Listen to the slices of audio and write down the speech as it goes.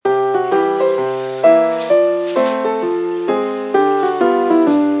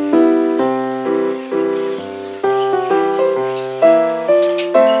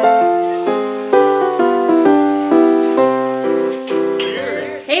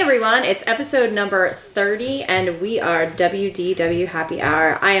everyone, it's episode number 30 and we are WDW Happy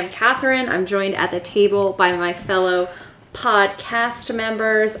Hour. I am Catherine. I'm joined at the table by my fellow podcast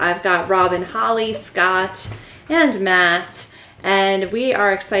members. I've got Robin, Holly, Scott, and Matt. And we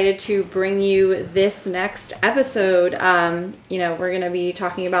are excited to bring you this next episode. We're going to be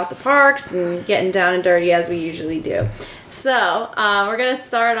talking about the parks and getting down and dirty as we usually do. So we're going to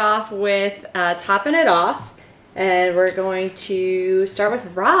start off with topping it off. And we're going to start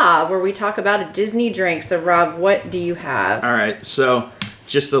with Rob, where we talk about a Disney drink. So, Rob, what do you have? All right, so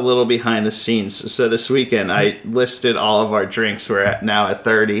just a little behind the scenes. So this weekend, I listed all of our drinks. We're now at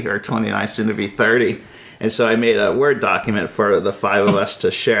 30, or 29, soon to be 30. And so I made a Word document for the five of us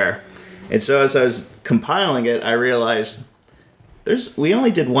to share. And so as I was compiling it, I realized we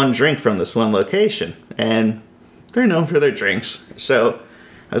only did one drink from this one location. And they're known for their drinks. So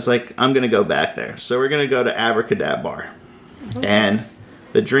I was like, I'm going to go back there. So we're going to go to Abracadabra. Mm-hmm. And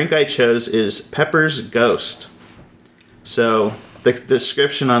the drink I chose is Pepper's Ghost. So the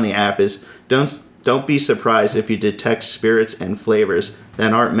description on the app is, don't be surprised if you detect spirits and flavors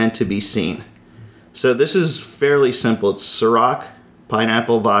that aren't meant to be seen. So this is fairly simple. It's Ciroc,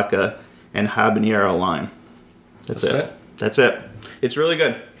 pineapple vodka, and habanero lime. That's it. That's it. It's really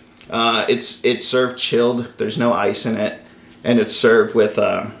good. It's served chilled. There's no ice in it. And it's served with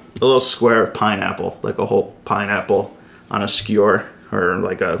a little square of pineapple, like a whole pineapple on a skewer, or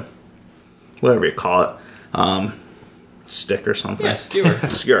like a, whatever you call it, stick or something. Yeah, skewer.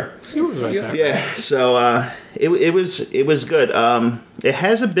 Skewer. Yeah, so it was good. It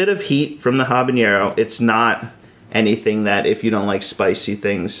has a bit of heat from the habanero. It's not anything that, if you don't like spicy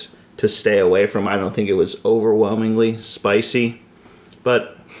things, to stay away from. I don't think it was overwhelmingly spicy,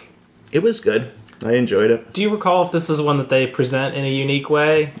 but it was good. I enjoyed it. Do you recall if this is one that they present in a unique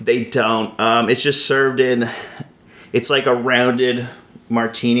way? They don't. It's just served in, it's like a rounded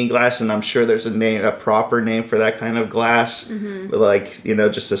martini glass, and I'm sure there's a proper name for that kind of glass, with like,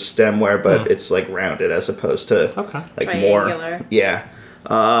 just a stemware, but it's like rounded as opposed to like triangular. More. Yeah.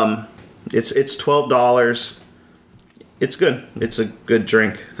 It's $12. It's good. It's a good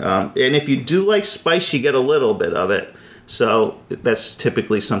drink. And if you do like spice, you get a little bit of it. So that's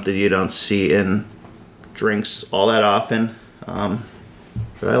typically something you don't see in drinks all that often. But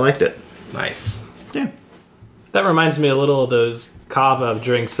I liked it. Nice. Yeah. That reminds me a little of those kava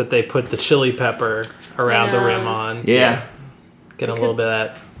drinks that they put the chili pepper around the rim on. Yeah. Get a little bit of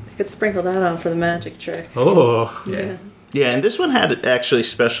that. I could sprinkle that on for the magic trick. Oh. Yeah. Yeah, and this one had actually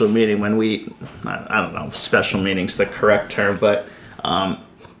special meaning when I don't know if special meaning's the correct term, but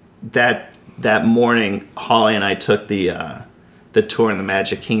that morning, Holly and I took the tour in the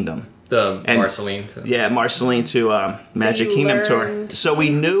Magic Kingdom. Marceline. Marceline to Magic Kingdom tour. learned. So we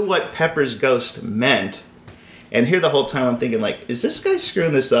knew what Pepper's Ghost meant. And here the whole time I'm thinking, like, is this guy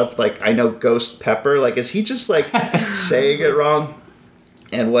screwing this up? Like, I know Ghost Pepper. Like, is he just, like, saying it wrong?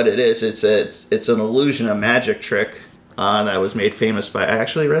 And what it is, it's an illusion, a magic trick that was made famous by, I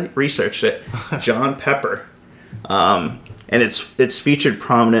actually researched it, John Pepper. And it's featured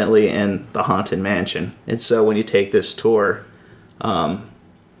prominently in the Haunted Mansion. And so when you take this tour,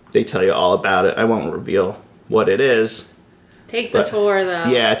 they tell you all about it. I won't reveal what it is. Take the tour, though.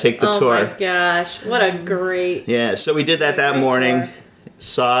 Yeah, take the tour. Oh, my gosh. What a great... Yeah, so we did that morning,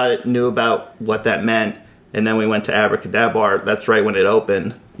 saw it, knew about what that meant, and then we went to Abracadabra. That's right when it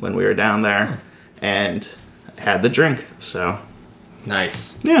opened, when we were down there, and had the drink. So,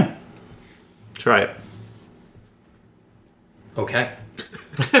 Nice. yeah. Try it. Okay.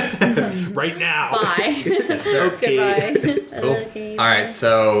 Right now. Bye. Yes, sir. Goodbye. Cool. Okay. All right,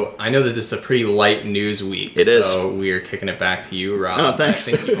 so I know that this is a pretty light news week. It is. So we are kicking it back to you, Rob. Oh, thanks.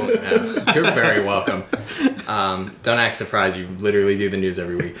 I think you're very welcome. Don't act surprised. You literally do the news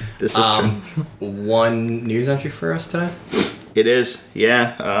every week. This is true. One news entry for us today? It is,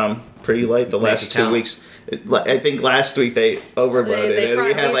 yeah. Pretty light the last 2 weeks. I think last week they overloaded They it.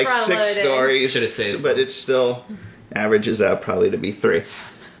 We had like front-loaded. 6 stories. Should've saved but some. it still averages out probably to be 3.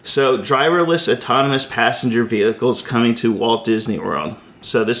 So, driverless autonomous passenger vehicles coming to Walt Disney World.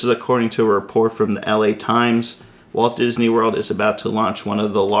 So this is according to a report from the LA Times. Walt Disney World is about to launch one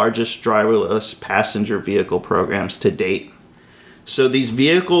of the largest driverless passenger vehicle programs to date. So these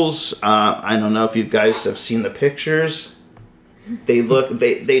vehicles, I don't know if you guys have seen the pictures. They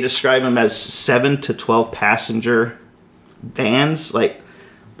describe them as 7 to 12 passenger vans. Like,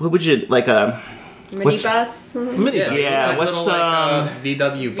 what would you, like a... Minibus? Yeah, like what's little,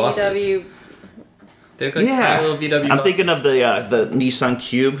 VW buses. VW. They're like tiny little VW buses. I'm thinking of the Nissan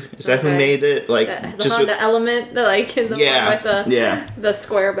Cube. Is that who Okay. made it? Like The Honda Element, the one with the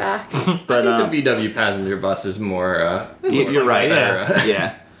square back. But I think the VW passenger bus is more... you're right. better,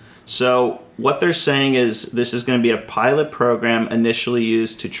 Yeah. So what they're saying is this is going to be a pilot program initially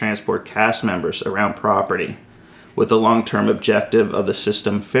used to transport cast members around property, with the long-term objective of the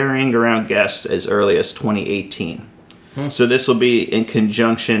system ferrying around guests as early as 2018. So this will be in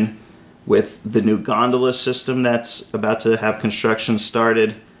conjunction with the new gondola system that's about to have construction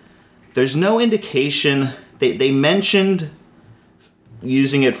started. There's no indication. They mentioned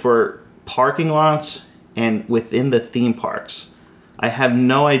using it for parking lots and within the theme parks. I have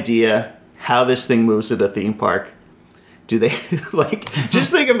no idea how this thing moves at a theme park. Do they, like,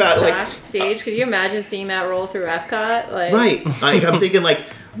 just think about it, like... Backstage, could you imagine seeing that roll through Epcot? Like, Right. Like, I'm thinking,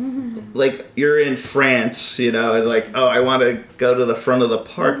 like you're in France, you know, and like, oh, I want to go to the front of the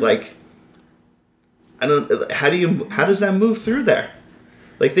park. Like, how does that move through there?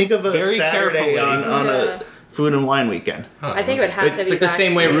 Like, think of a Very Saturday carefully. on a food and wine weekend. I think it would have to be It's like the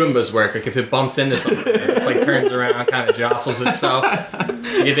same way backstage. Roombas work. Like if it bumps into something, it just like turns around, kind of jostles itself.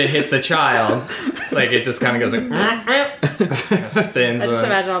 If it hits a child, like it just kind of goes like spins. I just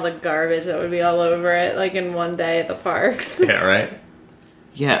imagine all the garbage that would be all over it, like in one day at the parks. Yeah, right.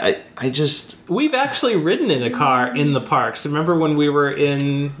 Yeah, I just... We've actually ridden in a car in the parks. Remember when we were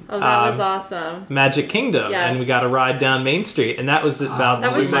in Oh, that was awesome. Magic Kingdom Yes. and we got a ride down Main Street, and that was about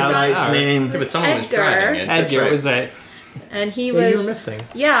That 2 was miles an such- hour. name. Yeah, but someone was Edgar. driving it. That's Edgar right. was that. And he What was. you were missing?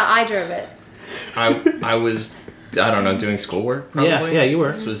 Yeah, I drove it. I was, I don't know, doing schoolwork probably. Yeah, you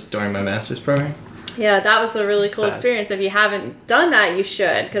were. This was during my master's program. Yeah, that was a really cool Sad. experience. If you haven't done that, you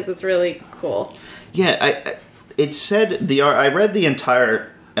should, because it's really cool. Yeah, it said... I read the entire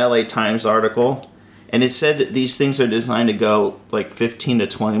LA Times article, and it said that these things are designed to go like 15 to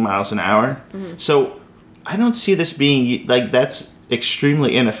 20 miles an hour. Mm-hmm. So I don't see this being... Like, that's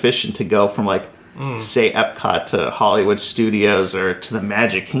extremely inefficient to go from, like, say, Epcot to Hollywood Studios or to the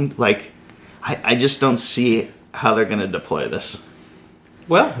Magic Kingdom. Like, I just don't see how they're going to deploy this.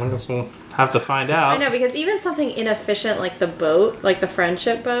 Well, I guess we'll have to find out. I know, because even something inefficient like the boat, like the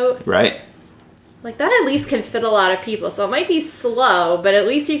friendship boat, Right? like that at least can fit a lot of people. So it might be slow, but at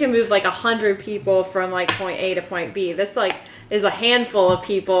least you can move like 100 people from like point A to point B. This like is a handful of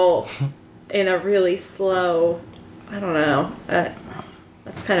people in a really slow, I don't know.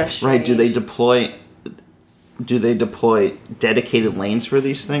 That's kind of strange. Right. Do they deploy dedicated lanes for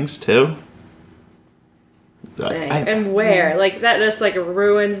these things too? Dang. And where? Like that just like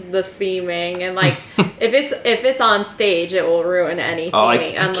ruins the theming, and like if it's on stage, it will ruin any Oh, I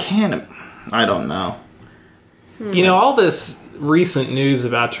theming. can't. I don't know. You know, all this recent news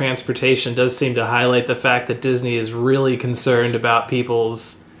about transportation does seem to highlight the fact that Disney is really concerned about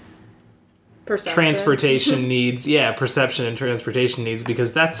people's Perception. transportation needs. Yeah, perception and transportation needs,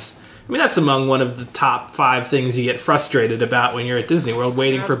 because that's among one of the top 5 things you get frustrated about when you're at Disney World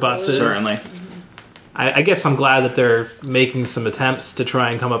waiting for buses. Certainly. I guess I'm glad that they're making some attempts to try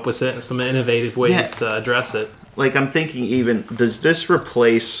and come up with some innovative ways Yeah. to address it. Like, I'm thinking, even does this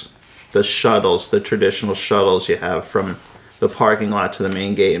replace the shuttles, the traditional shuttles you have from the parking lot to the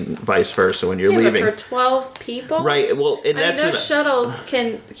main gate and vice versa when you're Yeah, leaving? but for 12 people? Right. Well, and I mean, that's those shuttles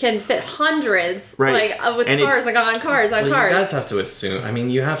can fit hundreds, Right. like with And cars, like on cars, on Well, cars. you guys have to assume. I mean,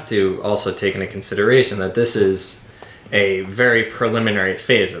 you have to also take into consideration that this is a very preliminary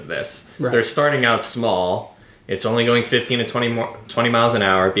phase of this. Right. They're starting out small. It's only going 15 to 20 miles an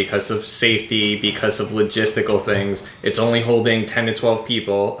hour because of safety, because of logistical things. It's only holding 10 to 12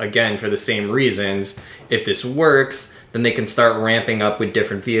 people, again, for the same reasons. If this works, then they can start ramping up with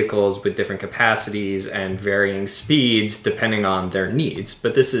different vehicles, with different capacities and varying speeds depending on their needs.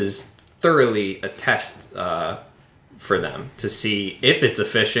 But this is thoroughly a test for them to see if it's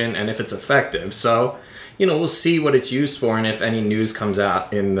efficient and if it's effective. So, we'll see what it's used for and if any news comes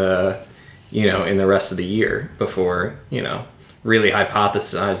out in the rest of the year before, really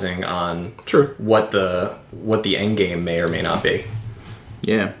hypothesizing on True. what the end game may or may not be.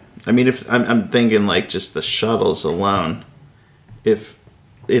 Yeah. I mean, if I'm thinking like just the shuttles alone, if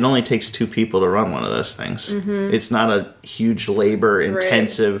it only takes 2 people to run one of those things, it's not a huge labor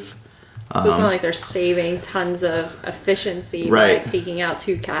intensive. So it's not like they're saving tons of efficiency Right. by taking out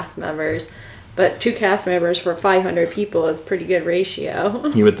 2 cast members. But 2 cast members for 500 people is a pretty good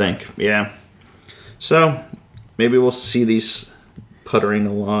ratio. You would think, yeah. So maybe we'll see these puttering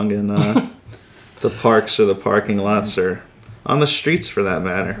along in the parks or the parking lots or on the streets for that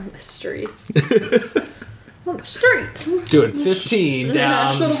matter. The streets. On the streets. Doing 15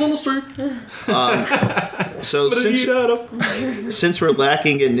 down. on the street. So since we're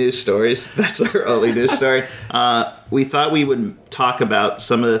lacking in news stories, that's our only news story. We thought we would talk about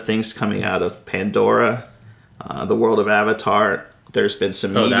some of the things coming out of Pandora, the world of Avatar. There's been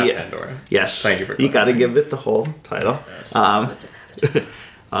some Oh, media. that Pandora. Yes, Thank you for you got to give it the whole title.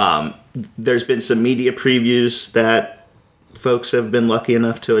 There's been some media previews that folks have been lucky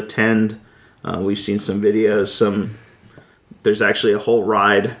enough to attend. We've seen some videos. There's actually a whole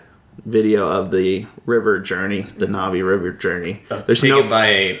ride video of the river journey, the Navi River journey. There's taken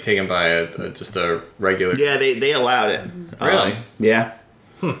by just a regular. Yeah, they allowed it. Really? Yeah.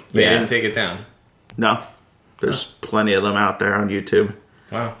 They didn't take it down. No. There's plenty of them out there on YouTube.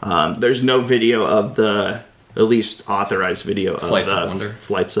 Wow. There's no video of at least authorized video Flights of of the Wonder.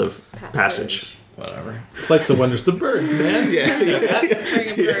 Flights of Passage. Whatever. Flights of Wonders, the birds, man. Yeah.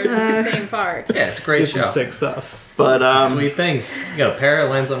 Bringing birds in the same park. Yeah, it's a great Do show. some sick stuff. But Some sweet things. You got a parrot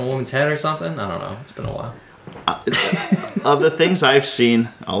lands on a woman's head or something? I don't know. It's been a while. of the things I've seen,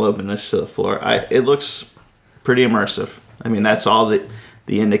 I'll open this to the floor. It looks pretty immersive. I mean, that's all the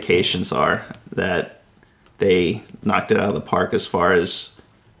indications are that they knocked it out of the park as far as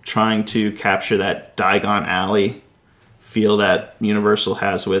trying to capture that Diagon Alley feel that Universal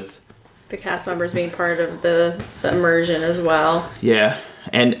has with The cast members being part of the immersion as well. Yeah,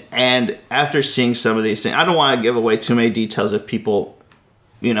 and after seeing some of these things, I don't want to give away too many details if people,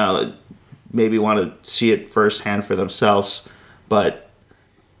 maybe want to see it firsthand for themselves. But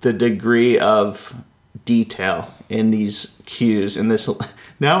the degree of detail in these cues and this,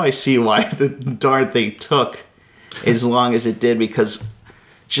 now I see why the darn thing took as long as it did, because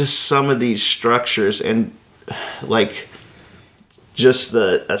just some of these structures and like just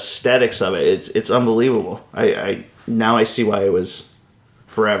the aesthetics of it, it's unbelievable. I now I see why it was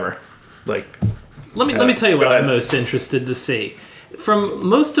forever. Like, Let me tell you what go ahead. I'm most interested to see. From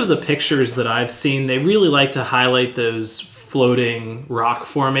most of the pictures that I've seen, they really like to highlight those floating rock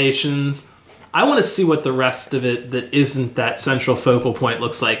formations. I want to see what the rest of it that isn't that central focal point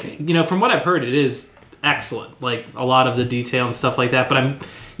looks like. From what I've heard, it is excellent. Like a lot of the detail and stuff like that. But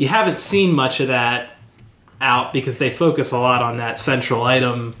you haven't seen much of that out because they focus a lot on that central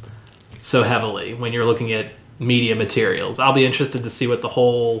item so heavily when you're looking at media materials. I'll be interested to see what the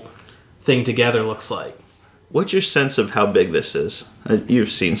whole thing together looks like. what's your sense of how big this is? You've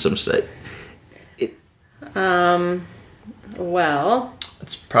seen some set. Well,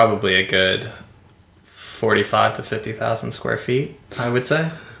 It's probably a good 45 to 50,000 square feet, I would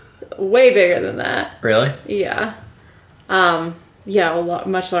say. way bigger than that. Really? Yeah. Yeah,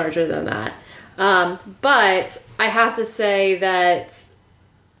 much larger than that. But I have to say that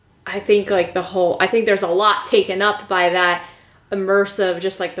I think there's a lot taken up by that immersive,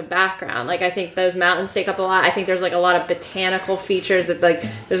 just like the background. Like, I think those mountains take up a lot. I think there's like a lot of botanical features that like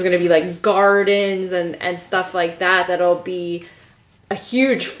there's going to be like gardens and stuff like that. That'll be a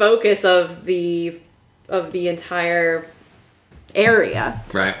huge focus of the entire area.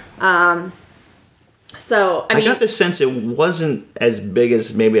 Right. So, I mean, got the sense it wasn't as big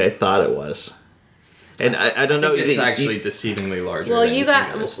as maybe I thought it was. And I don't know. It's actually deceivingly larger. well, than you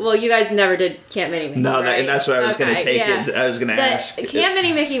think it is. guys never did Camp Mini Mickey. No, right? and that's what I was going to Okay, take yeah. it. I was going to ask. Camp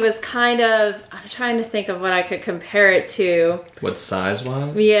Mini Mickey was kind of, I'm trying to think of what I could compare it to. What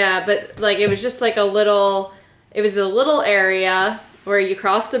size-wise? Yeah, but like it was just like it was a little area where you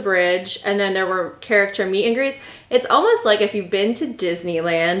cross the bridge and then there were character meet and greets. It's almost like if you've been to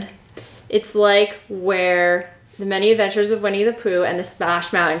Disneyland, it's like where the Many Adventures of Winnie the Pooh and the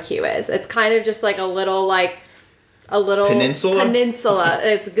Splash Mountain queue is. It's kind of just like a little Peninsula? Peninsula.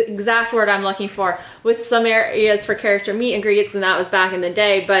 It's the exact word I'm looking for. With some areas for character meet and greets, and that was back in the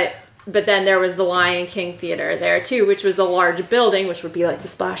day, but then there was the Lion King Theater there too, which was a large building, which would be like the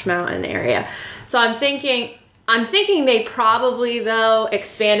Splash Mountain area. So I'm thinking they probably, though,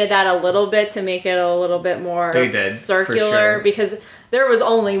 expanded that a little bit to make it a little bit more They did, circular, for sure. because there was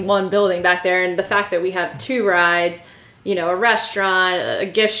only one building back there, and the fact that we have two rides, a restaurant, a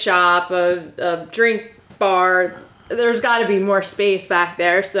gift shop, a drink bar, there's got to be more space back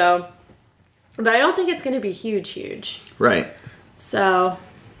there. So, but I don't think it's going to be huge. Right. So,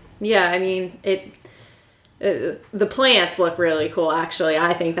 yeah, I mean, the plants look really cool, actually.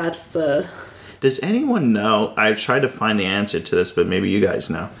 I think that's the... Does anyone know? I've tried to find the answer to this, but maybe you guys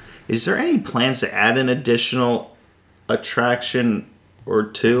know. Is there any plans to add an additional attraction or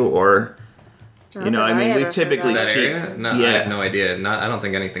two, or we've typically That seen. area? No, Yeah. I have no idea. I don't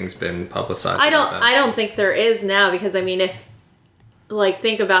think anything's been publicized. I about that. don't think there is now, because I mean, if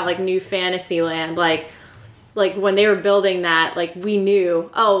think about like New Fantasyland, like when they were building that, like we knew,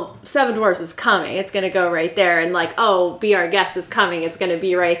 Seven Dwarfs is coming, it's gonna go right there, and like, Be Our Guest is coming, it's gonna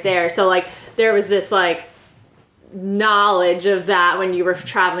be right there. So like there was this like knowledge of that when you were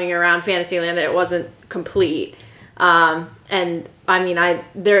traveling around Fantasyland that it wasn't complete. And I mean,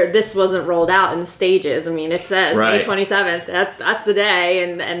 this wasn't rolled out in the stages. I mean, it says Right. May 27th. That's the day,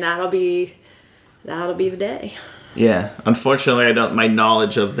 and that'll be the day. Yeah, unfortunately, I don't. My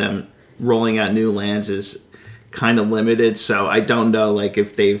knowledge of them rolling out new lands is kind of limited, so I don't know like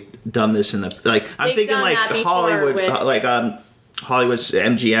if they've done this in the like. I'm They've thinking done like that before Hollywood, with- Hollywood's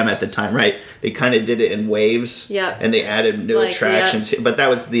MGM at the time, right? They kind of did it in waves, Yep. and they added new Like, attractions, but that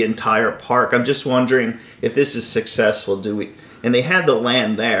was the entire park. I'm just wondering if this is successful. Do we? And they had the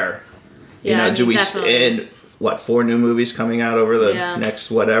land there. You Yeah, know, I do mean, we? definitely. And what 4 new movies coming out over the Yeah. next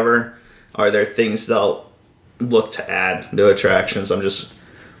whatever? Are there things they'll look to add new attractions? I'm just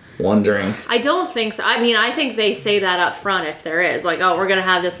wondering. I don't think so. I mean, I think they say that up front if there is. Like, oh, we're going to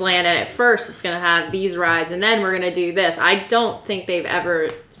have this land, and at first it's going to have these rides, and then we're going to do this. I don't think they've ever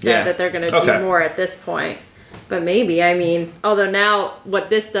said Yeah. that they're going to Okay. do more at this point. But maybe, I mean, although now what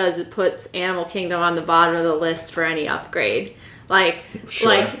this does, it puts Animal Kingdom on the bottom of the list for any upgrade. Like, Sure.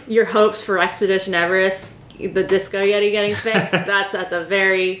 like your hopes for Expedition Everest, the Disco Yeti getting fixed, that's at the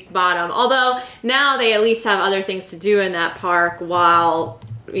very bottom. Although now they at least have other things to do in that park while,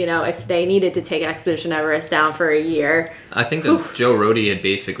 you know, if they needed to take Expedition Everest down for a year. I think that Joe Rohde had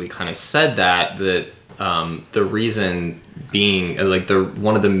basically kind of said that the reason being like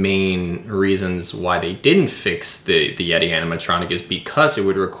one of the main reasons why they didn't fix the Yeti animatronic is because it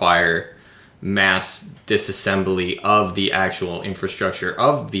would require mass disassembly of the actual infrastructure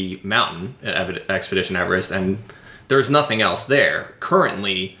of the mountain at Expedition Everest, and there's nothing else there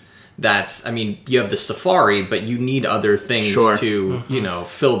currently. That's, I mean, you have the safari, but you need other things Sure. to, you know,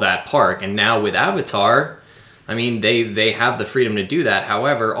 fill that park. And now with Avatar, I mean, they have the freedom to do that.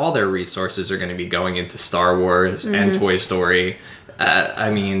 However, all their resources are going to be going into Star Wars and Toy Story. I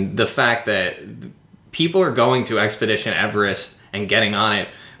mean, the fact that people are going to Expedition Everest and getting on it,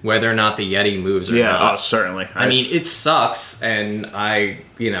 whether or not the Yeti moves or Yeah, not. oh, certainly. I mean, it sucks, and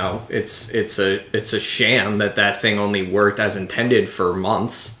it's a sham that thing only worked as intended for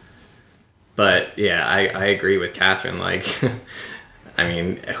months. But yeah, I agree with Catherine. Like, I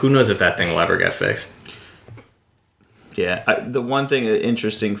mean, who knows if that thing will ever get fixed? yeah. The one thing,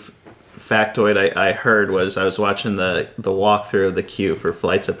 interesting factoid I heard was I was watching the walkthrough of the queue for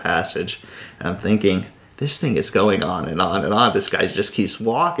Flights of Passage, and I'm thinking, this thing is going on and on and on. This guy just keeps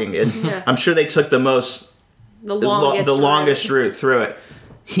walking, and Yeah. I'm sure they took the longest route through it.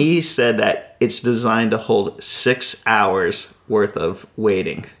 He said that it's designed to hold 6 hours worth of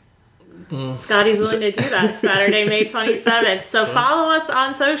waiting. Scotty's willing to do that Saturday, May 27th. So follow us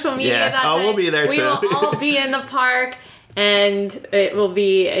on social media. Yeah. That Oh, day. we'll be there, We too. will all be in the park, and it will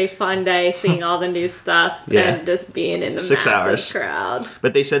be a fun day seeing all the new stuff Yeah. and just being in the 6 massive hours. crowd.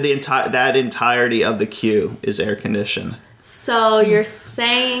 But they said that entirety of the queue is air conditioned. So you're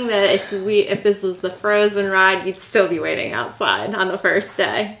saying that if this was the Frozen ride, you'd still be waiting outside on the first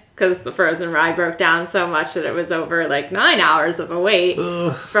day? Because the Frozen ride broke down so much that it was over like 9 hours of a wait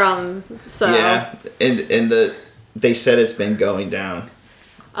from. So Yeah, and they said it's been going down.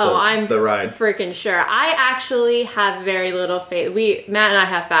 oh, I'm the ride. freaking sure. I actually have very little faith. Matt and I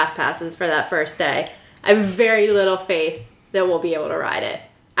have fast passes for that first day. I have very little faith that we'll be able to ride it.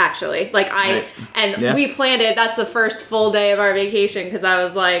 Actually, Right. Yeah. we planned it. That's the first full day of our vacation because I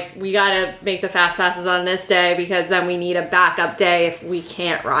was like, we gotta make the fast passes on this day because then we need a backup day if we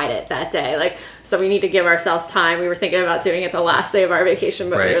can't ride it that day. Like, so we need to give ourselves time. We were thinking about doing it the last day of our vacation,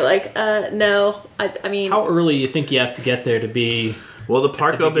 but we Right. were like, no. I mean, How early you think you have to get there to be? Well, the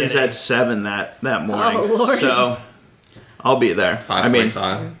park the opens beginning. at 7 that morning. Oh, Lord. So I'll be there.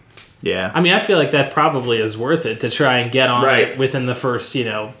 5:45. Yeah. I mean, I feel like that probably is worth it to try and get on Right. it within the first,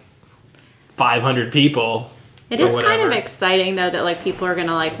 500 people. it or is kind of whatever. exciting though that like people are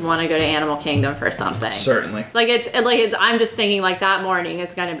gonna like want to go to Animal Kingdom for something. Certainly. It's I'm just thinking like that morning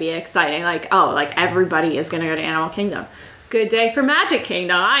is going to be exciting. Like, oh, like everybody is going to go to Animal Kingdom. Good day for Magic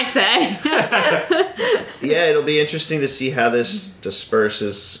Kingdom, I say. Yeah, it'll be interesting to see how this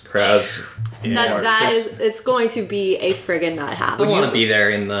disperses crowds. It's going to be a friggin' nut I house. want to be there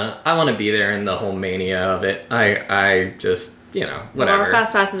in the whole mania of it. I just, Well, our whatever.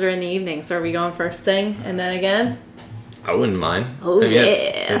 fast passes are in the evening, so are we going first thing and then again? I wouldn't mind. Oh, I mean,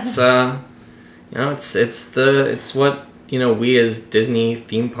 yeah. it's what, we as Disney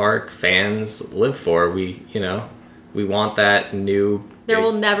theme park fans live for. We want that new. There big-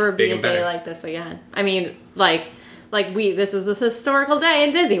 will never be big a and day better. like this again. I mean, this was a historical day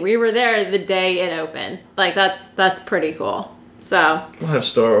in Disney. We were there the day it opened. Like that's pretty cool. So We'll have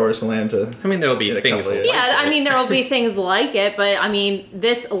Star Wars Land to. I mean, there will be In a things. couple of like years. yeah, I it. mean there will be things like it, but I mean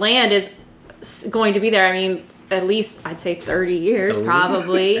this land is going to be there. I mean at least I'd say 30 years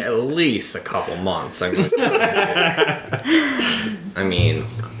probably. At least a couple months. I'm gonna say. I mean,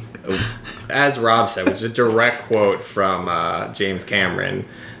 as Rob said, which is a direct quote from James Cameron.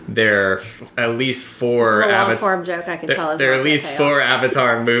 There are at least 4 This is a long-form joke, I can tell. There are at least 4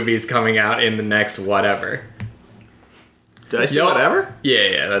 Avatar movies coming out in the next whatever. Did I say whatever?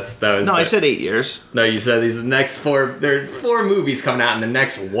 Yeah, that was. No, I said 8 years. No, you said these next 4. There are 4 movies coming out in the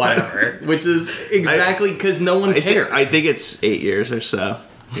next whatever, which is exactly because no one cares. I think it's 8 years or so.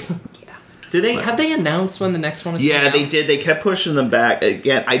 Have they announced when the next one is coming out? Yeah, they did. They kept pushing them back.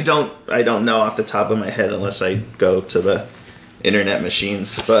 Again, I don't know off the top of my head unless I go to the internet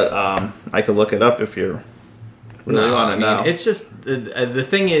machines, but I could look it up if you really want to know. It's just the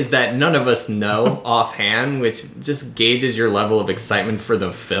thing is that none of us know offhand, which just gauges your level of excitement for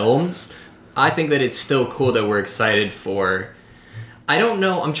the films. I think that it's still cool that we're excited for. I don't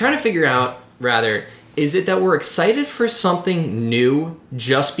know. I'm trying to figure out rather. Is it that we're excited for something new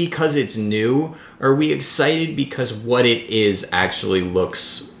just because it's new? Or are we excited because what it is actually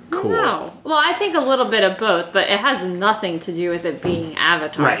looks cool? No. Well, I think a little bit of both, but it has nothing to do with it being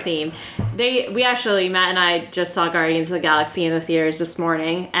Avatar themed. Matt and I just saw Guardians of the Galaxy in the theaters this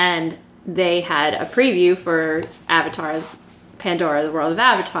morning, and they had a preview for Avatar, Pandora, the World of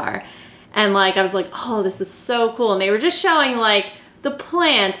Avatar. And, like, I was like, oh, this is so cool. And they were just showing, like, the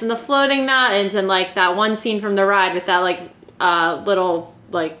plants and the floating mountains and, like, that one scene from the ride with that, like, little,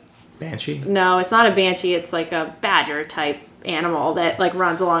 like... Banshee? No, it's not a banshee. It's, like, a badger type animal that, like,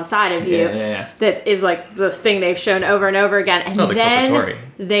 runs alongside of you. Yeah. That is, like, the thing they've shown over and over again. And then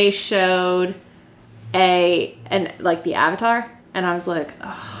they showed the Avatar. And I was like,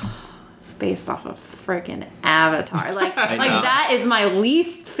 oh, it's based off of freaking Avatar. Like, that is my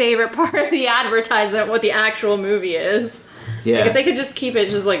least favorite part of the advertisement, what the actual movie is. Yeah. Like, if they could just keep it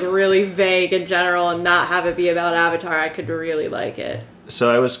just, like, really vague and general and not have it be about Avatar, I could really like it.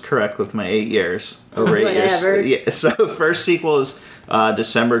 So I was correct with my 8 years. Over 8 years. Yeah, so first sequel is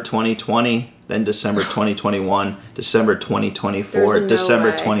December 2020, then December 2021, December 2024,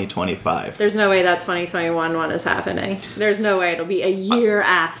 December 2025. There's no way that 2021 one is happening. There's no way it'll be a year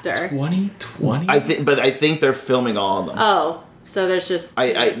after. 2020? I think they're filming all of them. Oh. So there's just...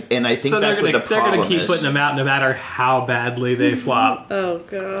 I think so that's what the problem is. They're going to keep putting them out no matter how badly they flop. Oh,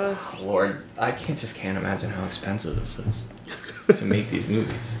 gosh. Oh, Lord, I can't imagine how expensive this is to make these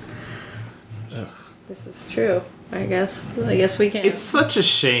movies. Ugh. This is true, I guess. I guess we can. It's such a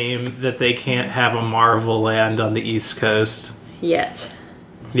shame that they can't have a Marvel land on the East Coast. Yet.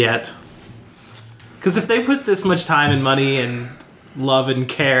 Because if they put this much time and money and love and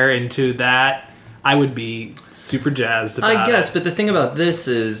care into that... I would be super jazzed about it. I guess, but the thing about this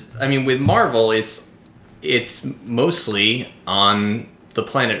is, I mean, with Marvel, it's mostly on the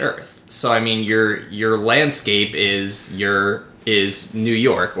planet Earth. So, I mean, your landscape is New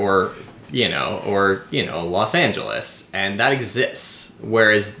York or Los Angeles, and that exists.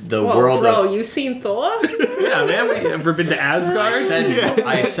 Whereas the world of... you seen Thor? Yeah, man. Have you ever been to Asgard?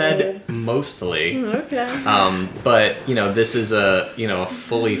 I said mostly. Okay. But, this is a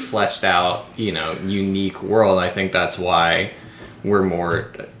fully fleshed out, unique world. I think that's why we're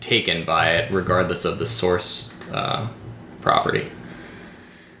more taken by it, regardless of the source property.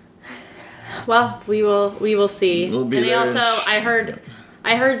 Well, we will see. We'll be and there.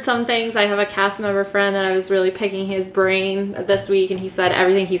 I heard some things. I have a cast member friend that I was really picking his brain this week, and he said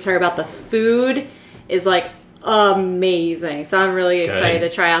everything he's heard about the food is, like, amazing. So I'm really excited to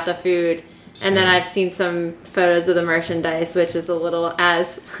try out the food. Same. And then I've seen some photos of the merchandise, which is a little I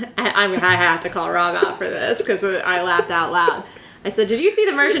have to call Rob out for this because I laughed out loud. I said, "Did you see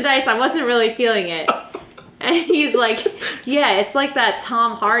the merchandise? I wasn't really feeling it." And he's like, "Yeah, it's like that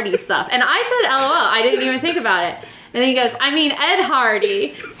Tom Hardy stuff." And I said, "LOL." I didn't even think about it. And then he goes, "I mean Ed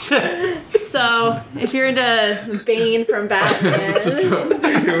Hardy." So if you're into Bane from Batman,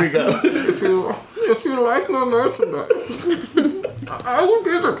 here we go. If you like my merchandise, I will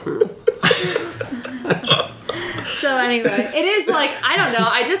give it to you. So anyway, it is like, I don't know.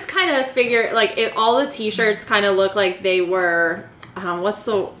 I just kind of figure like all the T-shirts kind of look like they were. What's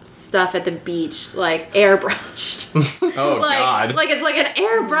the stuff at the beach? Like airbrushed. Oh God! Like it's like an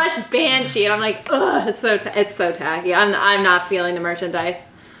airbrushed Banshee, and I'm like, ugh, it's so tacky. I'm not feeling the merchandise.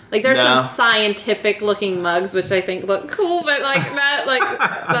 Like there's some scientific looking mugs which I think look cool, but like that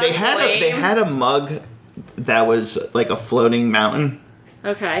that's they had a mug that was like a floating mountain.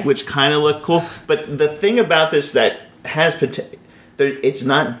 Okay. Which kind of looked cool, but the thing about this that has it's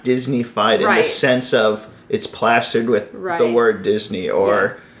not Disney-fied in the sense of it's plastered with the word Disney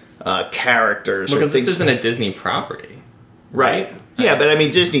or characters. Because or things. This isn't a Disney property. Right. Yeah, but I mean,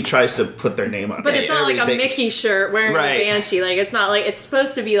 Disney tries to put their name on it. But it's not like a Everything- Mickey shirt wearing Right. a Banshee. Like, it's not like, it's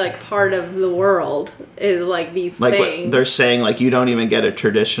supposed to be like part of the world, is like these Like things. what they're saying, like you don't even get a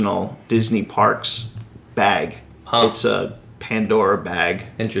traditional Disney Parks bag. Huh. It's a Pandora bag.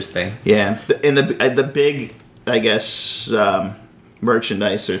 Interesting. Yeah, and the big, I guess,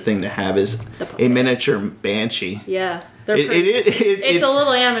 merchandise or thing to have is The puppet. a miniature Banshee. Yeah. They're It, pretty, it's it's a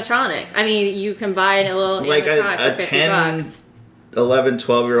little animatronic. I mean, you can buy a little like animatronic a for 50 10, bucks. 11,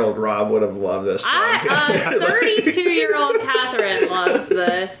 12-year-old Rob would have loved this. thing. 32-year-old Catherine loves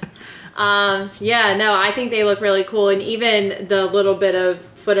this. Yeah, no, I think they look really cool. And even the little bit of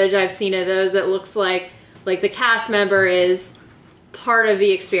footage I've seen of those, it looks like the cast member is part of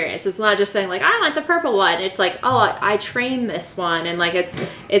the experience. It's not just saying like, I want the purple one. It's like, oh, I trained this one. And like,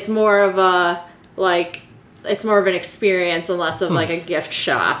 it's more of a, like, it's more of an experience and less of like a gift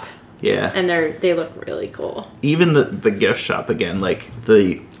shop. Yeah, And they look really cool. even the gift shop again, like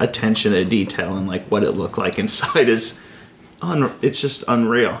the attention to detail and like what it looked like inside is, it's just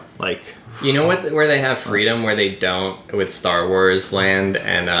unreal. Like, You know what? Where they have freedom, where they don't with Star Wars Land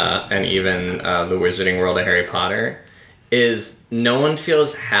and even the Wizarding World of Harry Potter, is no one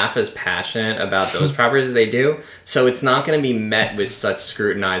feels half as passionate about those properties as they do. So it's not going to be met with such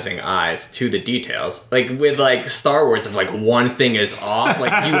scrutinizing eyes to the details. Like with like Star Wars, if like one thing is off,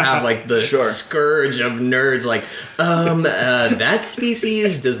 like you have like the Sure. scourge of nerds, like that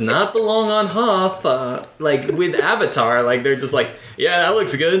species does not belong on Hoth. Like with Avatar, like they're just like, yeah, that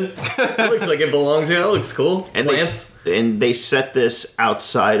looks good. That looks like it belongs here. That looks cool. and Plants. they set this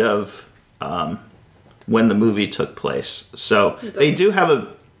outside of when the movie took place, so they do have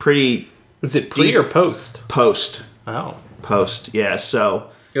a pretty Is it pre Deep- or post? post. Oh. Yeah, so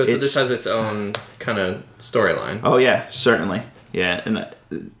So it's- this has its own kind of storyline. Oh yeah, certainly. Yeah, and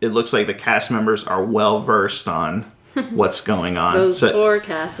it looks like the cast members are well versed on what's going on. Those So- poor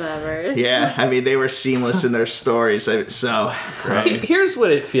cast members. yeah, I mean they were seamless in their stories. So Here's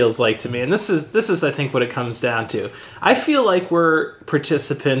what it feels like to me, and this is I think what it comes down to. I feel like we're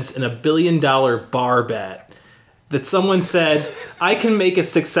participants in a $1 billion bar bet that someone said, I can make a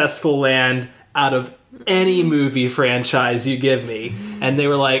successful land out of any movie franchise you give me. And they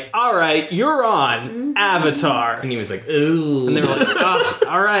were like, all right, you're on Avatar. And he was like, ooh. And they were like, oh,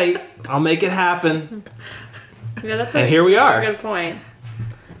 all right, I'll make it happen. Yeah, that's And here we that's are. a good point.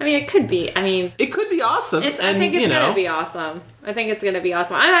 I mean, it could be. I mean, It could be awesome. I think it's gonna be awesome. I think it's gonna be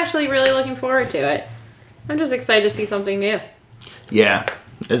awesome. I'm actually really looking forward to it. I'm just excited to see something new. yeah,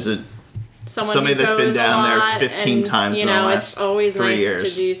 as a Somebody Who that's been goes a down there lot 15 and, times You in the know, last it's always 3 nice years.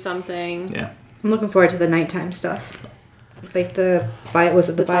 to do something. yeah. I'm looking forward to the nighttime stuff. Like the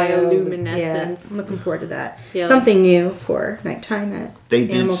bioluminescence. Yeah, I'm looking forward to that. Yeah. Something new for nighttime at They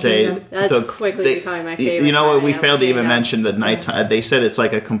did Animal say Kingdom. That's quickly becoming my favorite You know what? time We of failed to even Kingdom. mention the nighttime. They said it's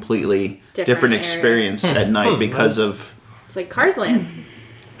like a completely different area. experience at night because that's- of It's like Cars Land.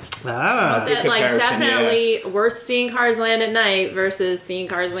 Ah. Good That, like, comparison, definitely worth seeing Cars Land at night versus seeing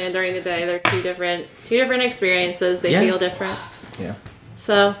Cars Land during the day. They're two different experiences. They Yeah. feel different. yeah.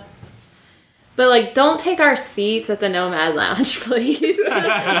 So, but like, don't take our seats at the Nomad Lounge, please.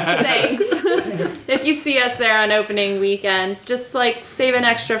 Thanks. If you see us there on opening weekend, just like save an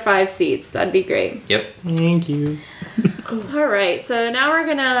extra 5 seats. That'd be great. Yep. Thank you. All right, so now we're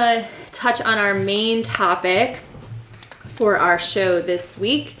gonna touch on our main topic for our show this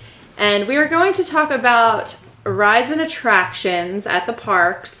week. And we are going to talk about rides and attractions at the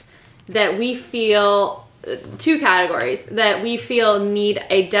parks that we feel, 2 categories, that we feel need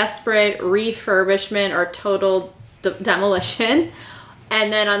a desperate refurbishment or total demolition.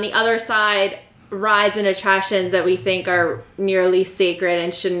 And then on the other side, rides and attractions that we think are nearly sacred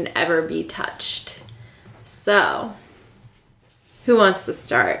and shouldn't ever be touched. So, who wants to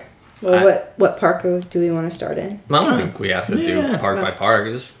start? Well, what park do we want to start in? I don't think we have to do park by park.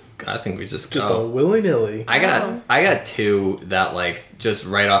 I think we just Just go. a willy-nilly. I got 2 that like just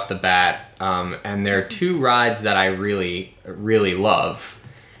right off the bat, and they're 2 rides that I really really love,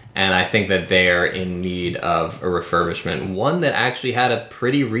 and I think that they are in need of a refurbishment. One that actually had a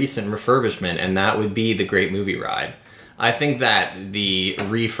pretty recent refurbishment, and that would be the Great Movie Ride. I think that the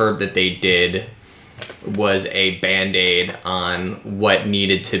refurb that they did was a band-aid on what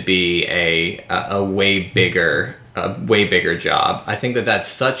needed to be a way bigger job. I think that that's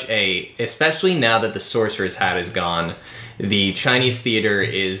such a, especially now that the Sorcerer's Hat is gone, the Chinese theater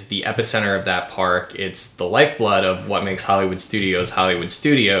is the epicenter of that park. It's the lifeblood of what makes Hollywood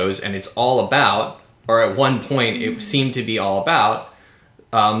Studios, and it's all about, or at one point it seemed to be all about,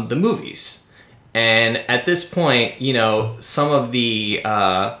 the movies. And at this point, you know, some of the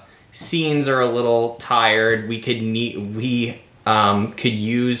scenes are a little tired. We could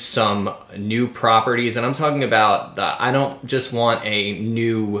use some new properties, and I'm talking about I don't just want a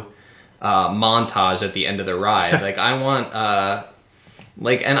new montage at the end of the ride. Like I want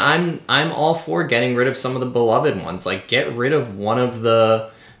and I'm all for getting rid of some of the beloved ones. Like get rid of one of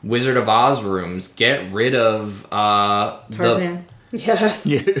the Wizard of Oz rooms. Get rid of Tarzan. Yes.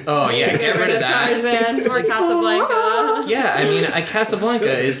 Oh yeah, get rid of that. Tarzan or Casablanca. Yeah, I mean,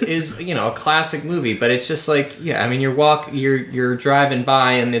 Casablanca is a classic movie, but it's just like you're driving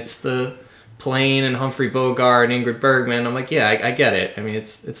by and it's the plane and Humphrey Bogart and Ingrid Bergman. I'm like, yeah, I get it. I mean,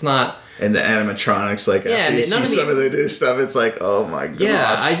 it's not. And the animatronics, like after you see some of the new stuff, it's like, oh my god.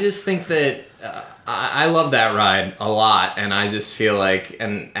 Yeah, I just think that I love that ride a lot, and I just feel like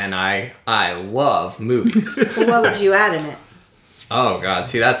and I love movies. Well, what would you add in it? Oh god,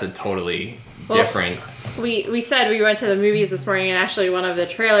 see, that's a totally different. We said we went to the movies this morning, and actually one of the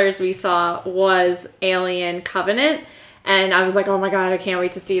trailers we saw was Alien Covenant, and I was like, oh my god, I can't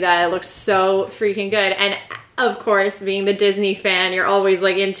wait to see that. It looks so freaking good. And of course, being the Disney fan, you're always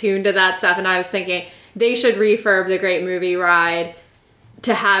like in tune to that stuff, and I was thinking they should refurb the Great Movie Ride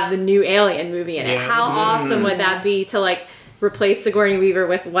to have the new Alien movie in it. Yeah. How awesome would that be to like replace Sigourney Weaver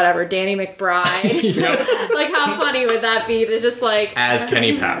with whatever, Danny McBride? Like how funny would that be to just like As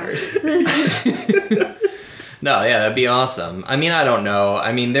Kenny Powers. No, yeah, that'd be awesome. I mean, I don't know.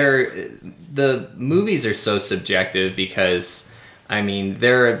 I mean, the movies are so subjective because, I mean,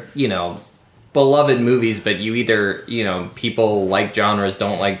 they're, beloved movies, but you either, people like genres,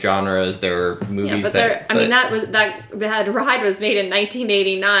 don't like genres. There are movies that ride was made in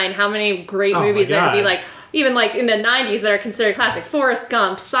 1989. How many great movies there would be like, even like in the 90s that are considered classic? Forrest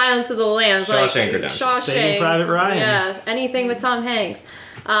Gump, Silence of the Lambs, Shawshank Redemption. Saving Private Ryan. Yeah, anything with Tom Hanks.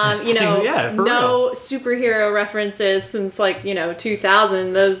 Yeah, for no real. superhero references since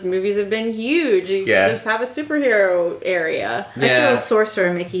 2000. Those movies have been huge. You just have a superhero area. I feel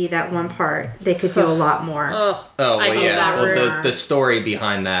Sorcerer Mickey, that one part, they could do a lot more. The story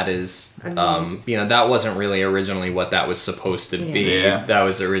behind that is, that wasn't really originally what that was supposed to be. Yeah. That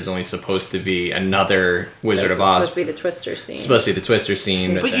was originally supposed to be another Wizard of Oz. Supposed to be the Twister scene. Supposed to be the Twister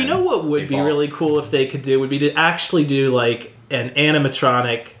scene. But you know what would be really cool if they could do would be to actually do like an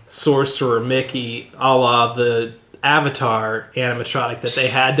animatronic Sorcerer Mickey a la the Avatar animatronic that they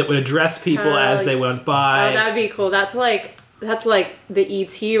had that would address people as they went by. Oh, that'd be cool. That's like the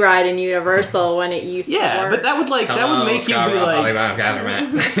E.T. ride in Universal when it used to work. Yeah, but that would make you be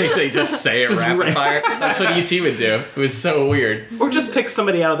like... They just say it rapid fire. That's what E.T. would do. It was so weird. Or just pick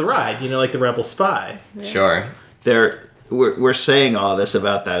somebody out of the ride, like the Rebel Spy. Yeah. Sure. We're saying all this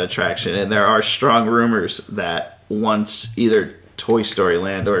about that attraction, and there are strong rumors that once either Toy Story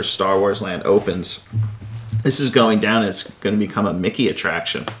Land or Star Wars Land opens, this is going down and it's going to become a Mickey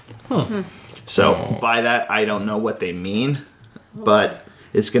attraction. So by that, I don't know what they mean, but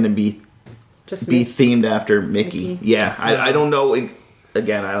it's going to be themed after Mickey. Yeah, I don't know. Again, I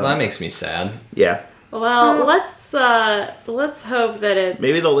don't know. Well, that makes me sad. Yeah. Well, let's hope that it's...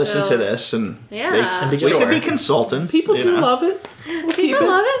 Maybe they'll listen to this and we could be consultants. People do love it. People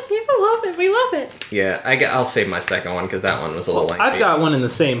love it. People love it. We love it. Yeah, I'll save my second one because that one was a little lengthy. I've got one in the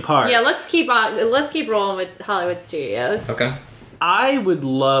same part. Yeah, let's keep rolling with Hollywood Studios. Okay. I would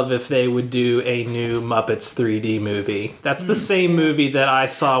love if they would do a new Muppets 3D movie. That's the same movie that I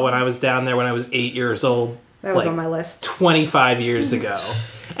saw when I was down there when I was 8 years old. That was on my list. 25 years ago.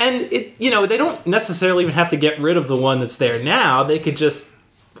 And they don't necessarily even have to get rid of the one that's there now. They could just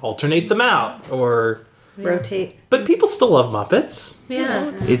alternate them out or rotate. But people still love Muppets.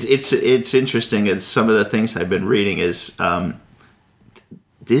 Yeah. It's interesting. It's some of the things I've been reading is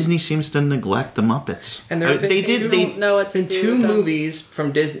Disney seems to neglect the Muppets. And they don't know what to do. Two movies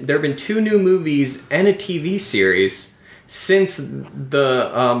from Disney. There have been 2 new movies and a TV series since the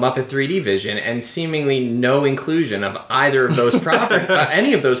Muppet 3D Vision, and seemingly no inclusion of either of those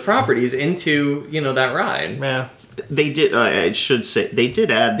any of those properties into that ride. Yeah, they did. I should say they did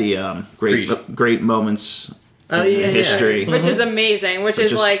add the great moments. History, which is amazing. Which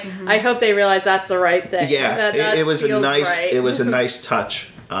is like, I hope they realize that's the right thing. Yeah, it was a nice. Right. It was a nice touch.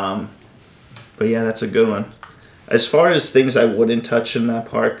 But yeah, that's a good one. As far as things I wouldn't touch in that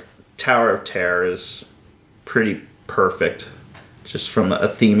park, Tower of Terror is pretty perfect, just from a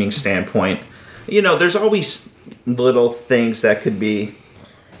theming standpoint. There's always little things that could be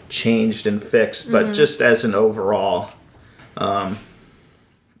changed and fixed, but just as an overall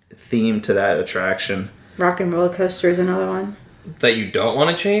theme to that attraction. Rock and Roller Coaster is another one. That you don't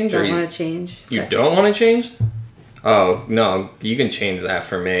want to change? Don't want to change. You don't want to change? Oh, no, you can change that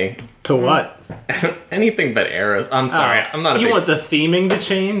for me. To what? Anything but arrows. I'm sorry, I'm not a You want the theming to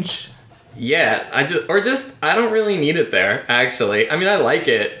change? Yeah, I don't really need it there, actually. I mean, I like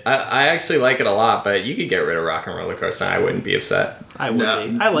it. I actually like it a lot, but you could get rid of Rock and Roller Coaster and I wouldn't be upset. I would No,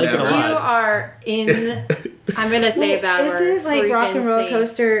 be. I like it a never. You lot. are in. I'm gonna say a bad word. Isn't it like Rock and freaking Roller safe.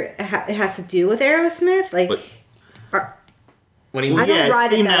 Coaster it has to do with Aerosmith? Like, But- What do you I mean? don't Yeah,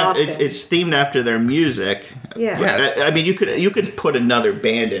 ride it that often. it's themed after their music. yeah. Yeah. I mean, you could put another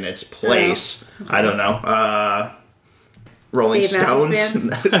band in its place. I don't know. Rolling Dave Stones.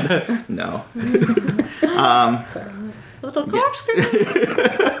 Matthews No. Little corkscrew.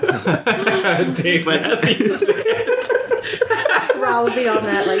 Dave Matthews. Raul will be on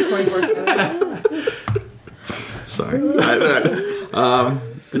that like 24/7. Sorry.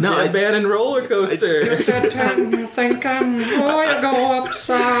 No, Jam band and roller coaster. Sitting, you're thinking, oh, you go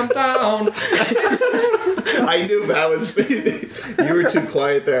upside down. I knew that was. You were too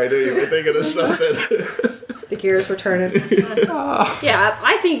quiet there. I knew you were thinking of something. The gears were turning. Yeah,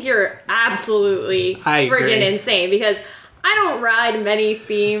 I think you're absolutely I agree. friggin' insane because I don't ride many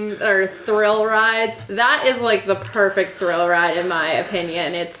theme or thrill rides. That is like the perfect thrill ride in my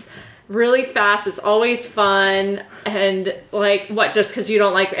opinion. It's really fast. It's always fun. And like, what? Just because you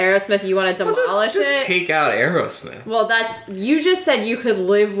don't like Aerosmith, you want to demolish Just it? take out Aerosmith. Well, you just said you could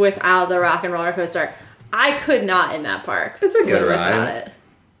live without the Rock and Roller Coaster. I could not in that park. It's a good live ride. without it.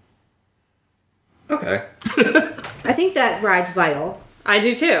 Okay. I think that ride's vital I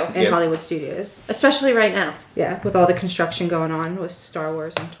do too, in Yep. Hollywood studios. especially right now. Yeah, with all the construction going on with Star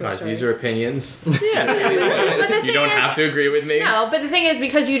Wars and Toy Guys, Story. these are opinions. But the You don't thing is, have to agree with me. No, but the thing is,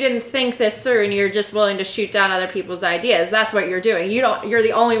 because you didn't think this through and you're just willing to shoot down other people's ideas, that's what you're doing. You're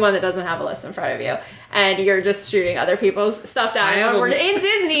the only one that doesn't have a list in front of you, and you're just shooting other people's stuff down. I have And a we're li- in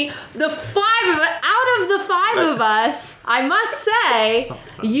Disney, out of the five of us, I must say,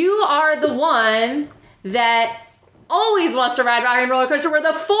 you are the one that always wants to ride Rock and Roller Coaster, where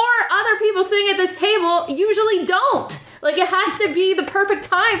the four other people sitting at this table usually don't. Like, it has to be the perfect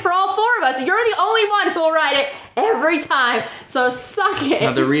time for all four of us. You're the only one who will ride it every time. So suck it.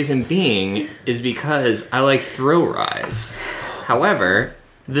 Now, the reason being is because I like thrill rides. However,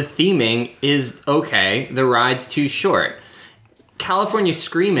 the theming is okay. The ride's too short. California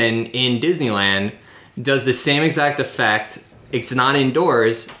Screamin' in Disneyland does the same exact effect. It's not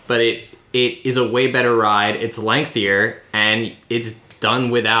indoors, but it is a way better ride. It's lengthier, and it's done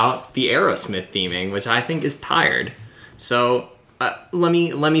without the Aerosmith theming, which I think is tired. So let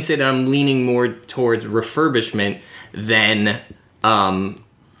me say that I'm leaning more towards refurbishment than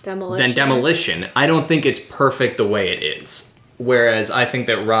demolition. I don't think it's perfect the way it is. Whereas I think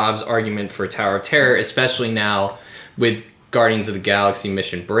that Rob's argument for Tower of Terror, especially now with Guardians of the Galaxy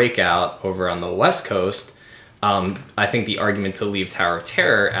Mission Breakout over on the West Coast, I think the argument to leave Tower of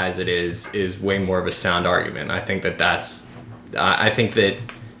Terror as it is way more of a sound argument. I think that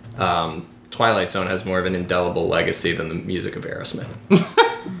Twilight Zone has more of an indelible legacy than the music of Aerosmith.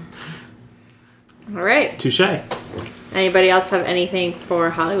 All right. Touche. Anybody else have anything for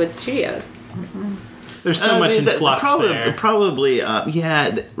Hollywood Studios? There's so much in flux there. Probably,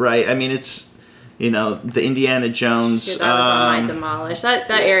 right. I mean, it's, the Indiana Jones. Yeah, that was on my demolish. That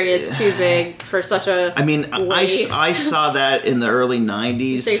area is too big for such a. I mean, waste. I saw that in the early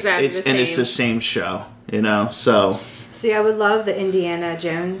 90s. It's exactly the And it's same. the same show, so. See, I would love the Indiana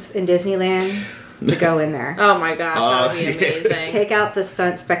Jones in Disneyland to go in there. Oh my gosh, that would be yeah. amazing. Take out the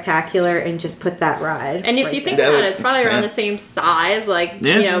stunt spectacular and just put that ride. And if right you think there. That about would- it, it's probably around yeah. the same size, like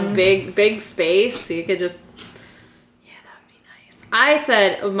Yeah. big space. So you could just, that would be nice. I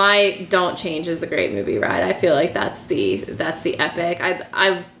said my don't change is the great movie ride. I feel like that's the epic.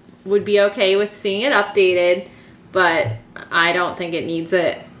 I would be okay with seeing it updated, but I don't think it needs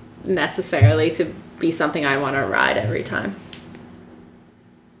it necessarily to be something I want to ride every time.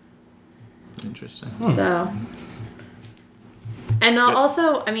 Interesting. So, and they'll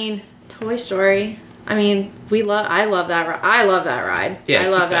also, I mean, Toy Story. I mean, I love that. I love that ride. Yeah, I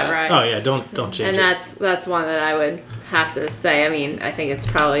keep love that that. ride. Oh yeah, don't change And it. that's one that I would have to say. I mean, I think it's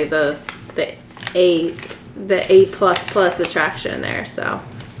probably the A plus attraction there. So,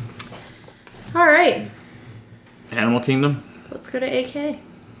 all right, Animal Kingdom. let's go to AK.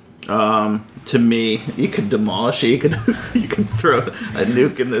 To me, you could demolish it. You could throw a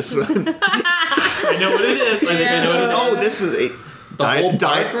nuke in this one. I know what it is. I think I know what it is. Oh, this is a whole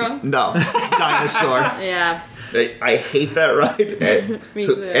park run? No, dinosaur. Yeah, I hate that ride. And Me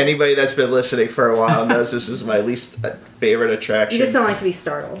too. Anybody that's been listening for a while knows this is my least favorite attraction. You just don't like to be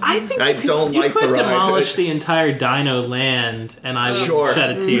startled. I think I don't you like could the ride. demolish the entire Dino Land, and I would Sure.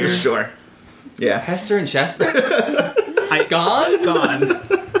 shed a tear. Sure. Yeah. Hester and Chester? I Gone? gone.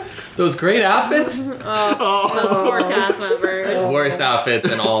 Those great outfits. Those poor cast members. Worst outfits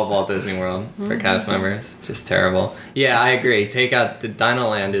in all of Walt Disney World for cast members. Just terrible. Yeah, I agree. Take out the Dino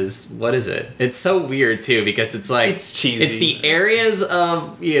Land is, what is it? It's so weird too because it's like It's cheesy. It's the areas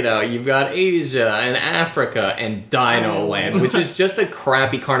of, you've got Asia and Africa and Dino Land, which is just a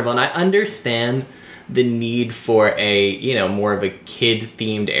crappy carnival. And I understand the need for a, more of a kid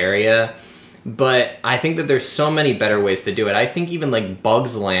themed area. But I think that there's so many better ways to do it. I think even like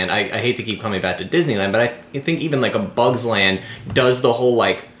Bugs Land, I hate to keep coming back to Disneyland, but I think even like a Bugs Land does the whole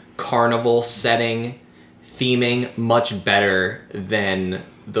like carnival setting, theming much better than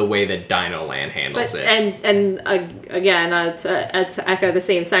the way that Dino Land handles But, it. and again, to echo the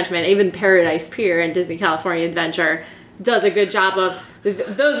same sentiment, even Paradise Pier and Disney California Adventure does a good job of,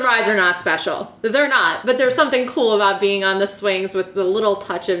 those rides are not special. They're not, but there's something cool about being on the swings with the little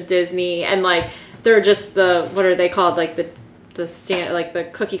touch of Disney, and like they're just what are they called, like the stand, like the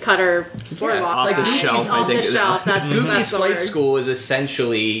cookie cutter boardwalk, off like the Goofy's shelf, I off the think. shelf. That's Goofy's the Flight word. School is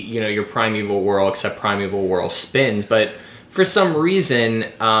essentially, your Primeval Whirl, except Primeval Whirl spins, but for some reason,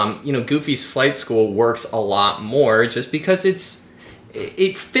 Goofy's Flight School works a lot more just because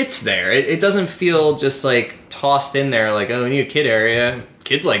it fits there. It doesn't feel just like tossed in there like, oh, we need a kid area.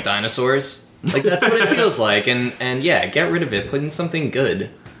 Kids like dinosaurs. Like that's what it feels like. And yeah, get rid of it. Put in something good.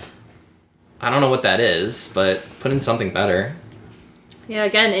 I don't know what that is, but put in something better. Yeah,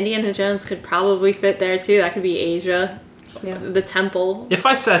 again, Indiana Jones could probably fit there too. That could be Asia. Yeah. The temple. If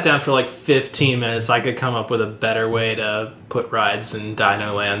I sat down for like 15 minutes, I could come up with a better way to put rides in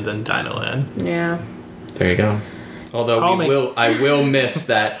Dino Land than Dino Land. Yeah. There you go. Although Call me. I will miss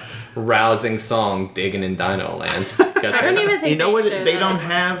that rousing song "Digging in Dino Land." Guess I don't what? even think You know what should. they don't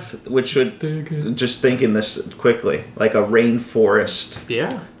have, which would, just thinking this quickly, like a rainforest,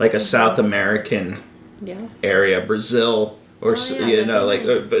 Yeah. like a South American Yeah. area, Brazil, or yeah, that'd be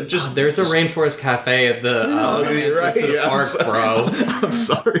nice. but just There's a rainforest cafe at the you're entrance to the right. park, bro. I'm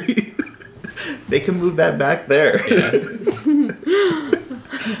sorry. They can move that back there.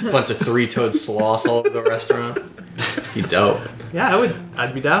 Bunch of three-toed sloths all over the restaurant. Be dope. Yeah,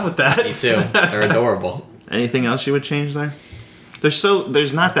 I'd be down with that. Me too. They're adorable. Anything else you would change there? There's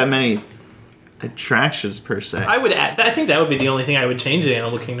not that many attractions per se. I would add. I think that would be the only thing I would change in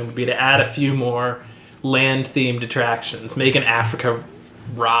Animal Kingdom would be to add a few more land-themed attractions. Make an Africa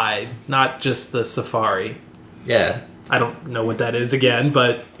ride, not just the safari. Yeah. I don't know what that is again,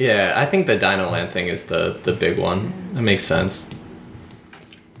 but Yeah, I think the Dino Land thing is the big one. That makes sense.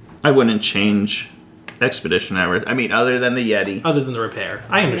 I wouldn't change Expedition Everest. I mean, other than the Yeti. other than the repair,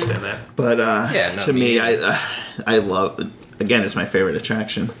 I understand that. But Yeah, no, to me, me I love. Again, it's my favorite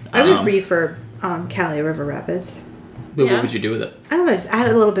attraction. I would refurb Cali River Rapids. But Yeah. what would you do with it? I don't know, just add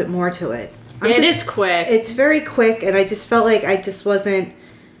a little bit more to it. Yeah, it is quick. It's very quick, and I just felt like I just wasn't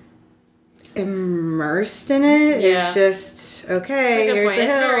immersed in it. Yeah. It's just, okay, That's a good here's point. the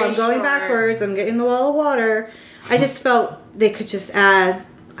It's hill, very I'm going short. backwards, I'm getting the wall of water. I just felt they could just add,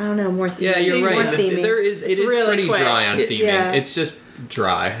 I don't know, more theming. Yeah, you're more right. theming. It is really pretty quick. dry on theming. Yeah. It's just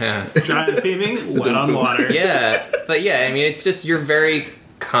dry. Yeah. Giant theming, wet on water. Yeah, but yeah, I mean, it's just you're very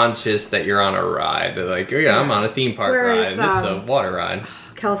conscious that you're on a ride. They're like, oh yeah, I'm on a theme park Whereas, ride. This is a water ride.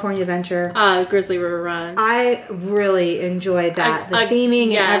 California Adventure. Grizzly River Run. I really enjoyed that. The theming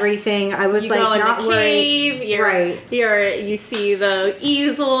yes. and everything. I was You like go in not the worried. cave. Right. You see the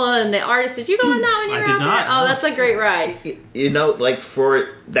easel and the artist. Did you go on that when you I were did out not, there? Oh, no. that's a great ride. Like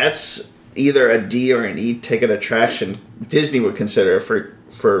that's either a D or an E ticket attraction. Disney would consider for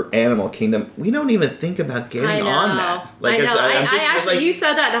Animal Kingdom. We don't even think about getting I know. on that. I know. I'm I just actually, like, you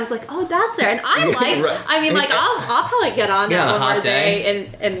said that, and I was like, oh, that's there. And I Yeah, like. right. I mean, like, I'll probably get on Yeah, that on a one more hot day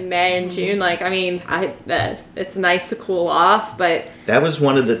in May and June. Like, I mean, it's nice to cool off, but that was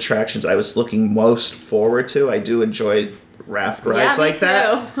one of the attractions I was looking most forward to. I do enjoy raft rides me like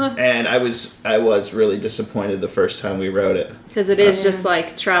that, too. and I was really disappointed the first time we rode it. because it is just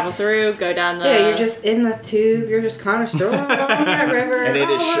like travel through, go down the. Yeah, you're just in the tube. You're just kind of strolling along that river. And it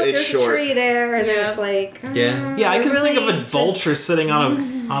is look, it's there's short. a tree there, and Yeah. then it's like Yeah. Yeah, I can really think of a just- vulture sitting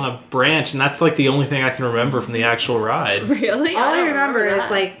on a branch, and that's like the only thing I can remember from the actual ride. Really. All I don't remember is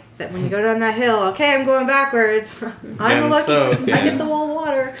that. like that when you go down that hill. Okay, I'm going backwards. I'm the Getting lucky soaked, person. yeah. I hit the wall of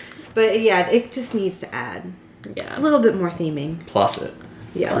water. But yeah, it just needs to add a Yeah. little bit more theming. Plus it.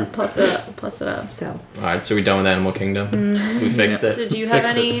 Yeah. Plus it up. So All right, so we done with Animal Kingdom. We fixed it. Did you have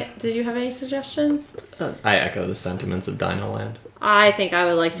Fixed any? it. Did you have any suggestions? I echo the sentiments of Dino Land. I think I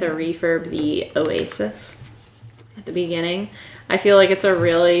would like to refurb the Oasis at the beginning. I feel like it's a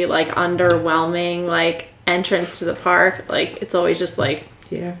really like underwhelming like entrance to the park. Like it's always just like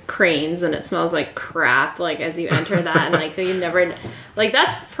Yeah. cranes and it smells like crap like as you enter that and like you never like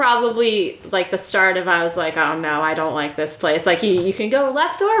that's probably like the start of I was like, oh no, I don't like this place. Like you can go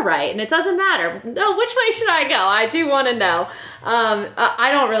left or right and it doesn't matter. No, which way should I go? I do want to know. I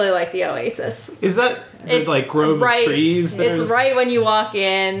don't really like the Oasis. Is that the, like grove of trees? It's right when you walk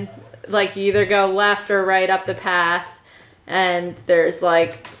in. Like you either go left or right up the path, and there's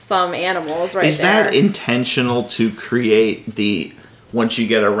like some animals right there. Is that intentional to create the once you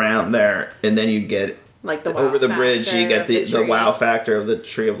get around there and then you get like the wow over the bridge, you get the tree. wow factor of the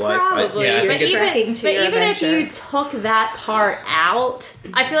Tree of Life? Probably, Yeah, I but think even if you took that part out,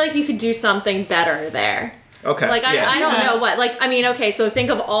 I feel like you could do something better there. Okay. Like I don't Yeah. know what. Like I mean, okay, so think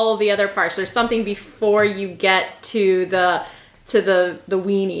of all of the other parts. There's something before you get to the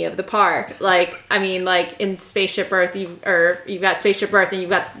weenie of the park. Like I mean, like in Spaceship Earth, you've got Spaceship Earth, and you've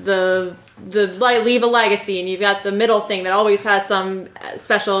got the like Leave a Legacy, and you've got the middle thing that always has some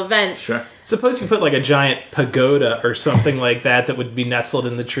special event. Sure. Suppose you put like a giant pagoda or something like that would be nestled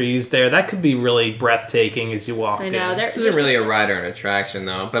in the trees there. That could be really breathtaking as you walked I know. in. This isn't really a ride or an attraction,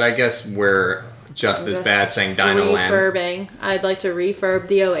 though. But I guess we're just as bad saying Dino Land. Refurbing. I'd like to refurb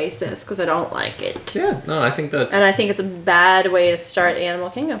the Oasis because I don't like it. Yeah, no, I think that's... And I think it's a bad way to start Animal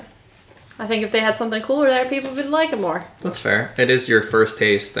Kingdom. I think if they had something cooler there, people would like it more. That's fair. It is your first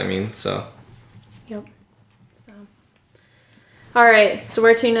taste, I mean, so... Yep. So. All right. So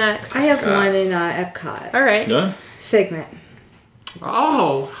where to next? I have one in Epcot. All right. Yeah. Figment.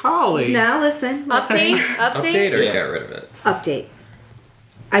 Oh, Holly. Now listen. Update. Update or Yeah. get rid of it? Update.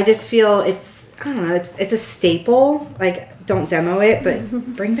 I just feel I don't know, it's a staple. Like, don't demo it, but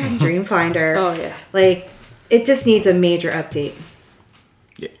bring back Dreamfinder. Oh yeah. Like, it just needs a major update.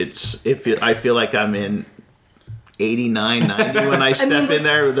 I feel like I'm in 89, 90 when I step in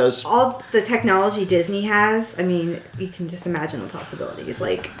there with those. All the technology Disney has, I mean, you can just imagine the possibilities.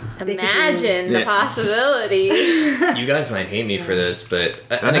 Like, they could do- Imagine the Yeah. possibilities. You guys might hate me for this, but...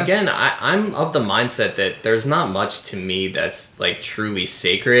 And again, I'm of the mindset that there's not much to me that's, like, truly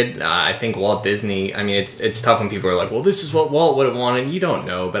sacred. I think Walt Disney... I mean, it's tough when people are like, well, this is what Walt would have wanted. You don't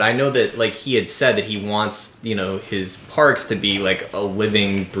know. But I know that, like, he had said that he wants, you know, his parks to be, like, a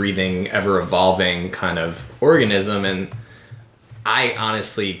living, breathing, ever-evolving kind of organism, and I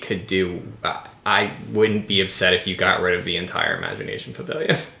honestly could do... I wouldn't be upset if you got rid of the entire Imagination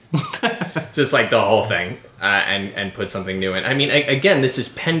Pavilion. Just like the whole thing, and put something new in. I mean, again, this is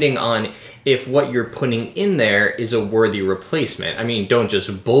pending on if what you're putting in there is a worthy replacement. I mean, don't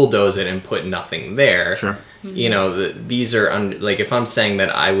just bulldoze it and put nothing there. Sure. You know, these are... like, if I'm saying that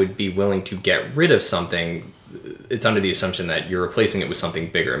I would be willing to get rid of something, it's under the assumption that you're replacing it with something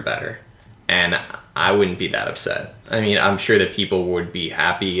bigger and better. And I wouldn't be that upset. I mean, I'm sure that people would be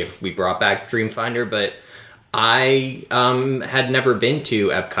happy if we brought back Dreamfinder, but I had never been to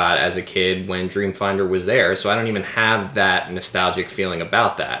Epcot as a kid when Dreamfinder was there, so I don't even have that nostalgic feeling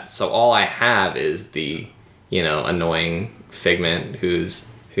about that. So all I have is the, you know, annoying Figment who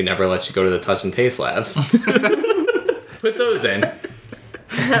never lets you go to the touch and taste labs. Put those in.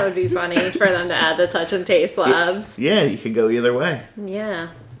 That would be funny for them to add the touch and taste labs. Yeah, you could go either way. Yeah.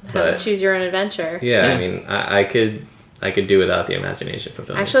 But- Choose your own adventure. Yeah, Yeah. I mean, I could do without the Imagination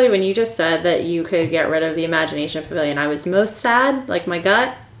Pavilion. Actually, when you just said that you could get rid of the Imagination Pavilion, I was most sad, like my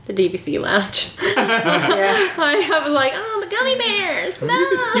gut, the DVC Lounge. Yeah. I was like, oh, the gummy bears,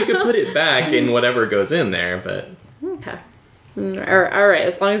 no! you could put it back in whatever goes in there, but Okay. All right,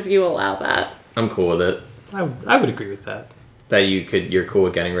 as long as you allow that. I'm cool with it. I would agree with that. That you're cool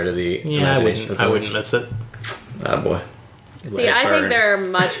with getting rid of the Yeah, Imagination I Pavilion. wouldn't miss it. Oh boy. See, I think there are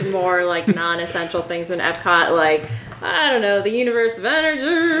much more like non-essential things in Epcot, like I don't know, the Universe of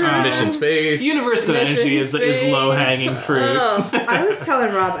Energy. Mission Space. Universe of Mission Energy is Space. low hanging fruit. Oh, I was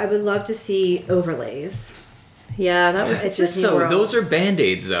telling Rob I would love to see overlays. yeah, that was. It's It's just Disney so World. those are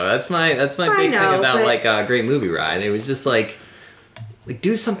band-aids though. That's my big thing know, about but- like a great movie ride. It was just like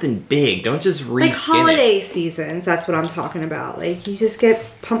do something big. Don't just reskin Like holiday it. seasons, that's what I'm talking about. Like, you just get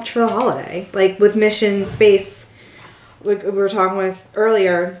pumped for the holiday. Like with Mission Space, we were talking with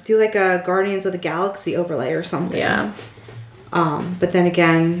earlier, do like a Guardians of the Galaxy overlay or something. Yeah, But then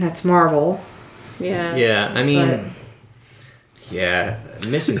again, that's Marvel. yeah. Yeah, I mean yeah,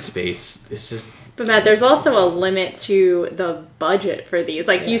 Mission Space is just But Matt, there's also a limit to the budget for these.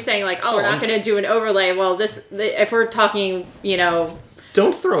 Like you saying, like, oh, we're not going to do an overlay. Well, if we're talking, you know.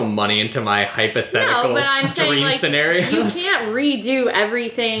 don't throw money into my hypothetical No, but I'm saying, dream like, scenarios. you can't redo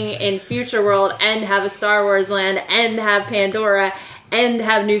everything in Future World and have a Star Wars land and have Pandora and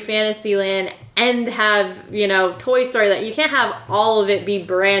have New Fantasyland and have, you know, Toy Story. That you can't have all of it be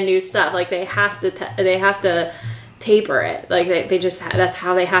brand new stuff. Like they have to taper it. Like they just that's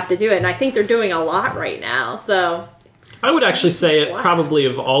how they have to do it, and I think they're doing a lot right now. So I would actually say it Wow. probably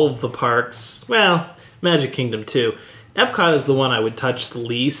of all of the parks, well, Magic Kingdom too. Epcot is the one I would touch the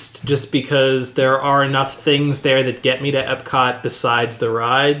least, just because there are enough things there that get me to Epcot besides the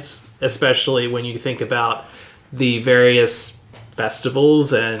rides, especially when you think about the various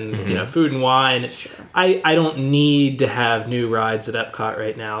festivals and food and wine. Sure. I don't need to have new rides at Epcot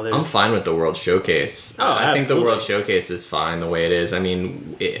right now. I'm fine with the World Showcase. Oh, I think the absolutely. World Showcase is fine the way it is. I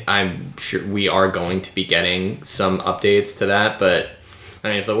mean, I'm sure we are going to be getting some updates to that, but I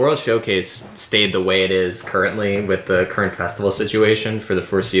mean, if the World Showcase stayed the way it is currently with the current festival situation for the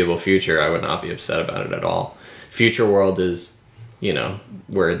foreseeable future, I would not be upset about it at all. Future World is,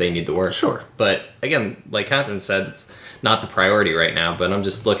 where they need the work. Sure. But again, like Catherine said, it's not the priority right now, but I'm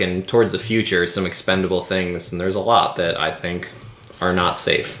just looking towards the future, some expendable things, and there's a lot that I think are not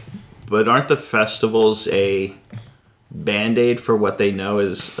safe. But aren't the festivals a band-aid for what they know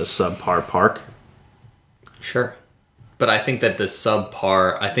is a subpar park? Sure. But I think that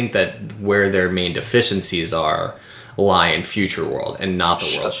I think that where their main deficiencies lie in Future World and not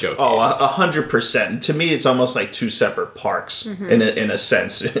the World Showcase. Oh, 100%. To me, it's almost like two separate parks in a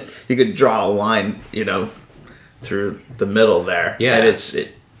sense. You could draw a line, through the middle there. Yeah. And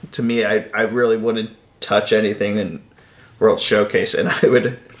to me, I really wouldn't touch anything in World Showcase, and I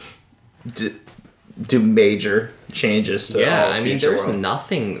would do major changes to all I mean, Future there's World.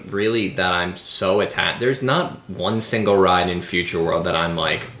 nothing really that I'm so attached. There's not one single ride in Future World that I'm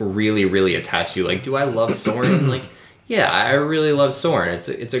like really, really attached to. Like, do I love Soarin'? Like, yeah, I really love Soarin'.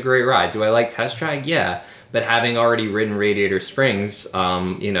 It's a great ride. Do I like Test Track? Yeah. But having already ridden Radiator Springs, in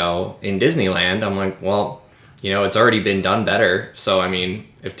Disneyland, I'm like, well, it's already been done better. So, I mean,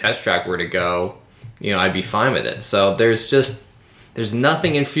 if Test Track were to go, I'd be fine with it. So there's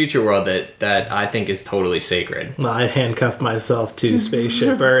nothing in Future World that I think is totally sacred. Well, I handcuffed myself to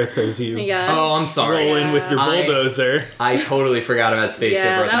Spaceship Earth as you Yeah. Oh, I'm sorry. roll in with your bulldozer. I totally forgot about Spaceship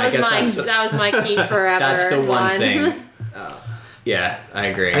Yeah, Earth. and I that guess was that was my keep forever. that's the one thing. Yeah, I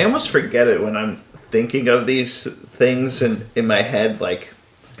agree. I almost forget it when I'm thinking of these things in my head. Like,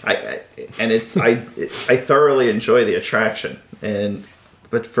 I thoroughly enjoy the attraction,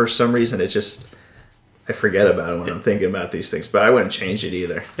 but for some reason I forget about it when I'm thinking about these things. But I wouldn't change it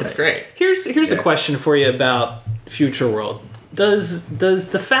either. It's great. Here's a Yeah. question for you about Future World. Does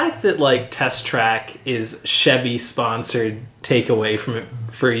the fact that like Test Track is Chevy sponsored take away from it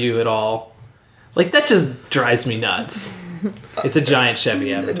for you at all? Like, that just drives me nuts. It's a giant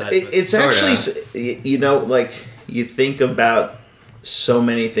Chevy advertisement. It's Sorta. actually, like you think about so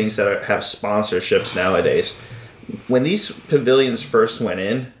many things that have sponsorships nowadays. When these pavilions first went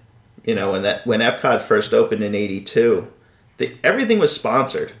in, when Epcot first opened in '82, everything was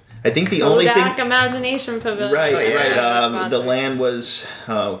sponsored. I think the only Kodak thing, Imagination Pavilion. right, yeah, right. was The sponsored. land was,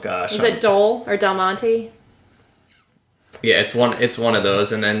 oh gosh, Was it Dole or Del Monte? Yeah, it's one of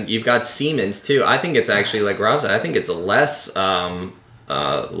those, and then you've got Siemens too. I think it's actually like Rob said. I think it's a less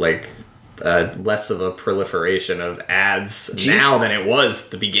less of a proliferation of ads now than it was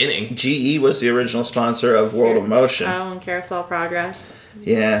the beginning. GE was the original sponsor of World of Motion. Oh, and Carousel Progress.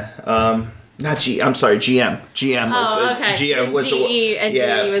 Yeah. Not G. I'm sorry, GM. GM was. Oh, okay. GM was. GE and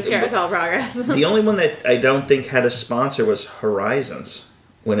yeah, GE was Carousel Progress. The only one that I don't think had a sponsor was Horizons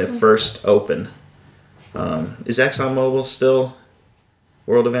when it first opened. Is ExxonMobil still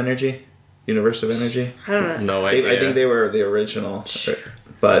World of Energy? Universe of Energy? I don't know. No idea. I think they were the original.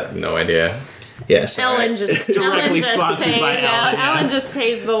 But, No idea. yes. Ellen just directly sponsored pays, by Ellen, yeah. Ellen just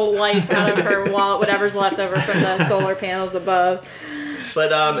pays the lights out of her wallet, whatever's left over from the solar panels above.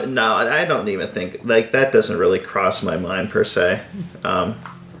 But, no, I don't even think, like, that doesn't really cross my mind, per se. Fair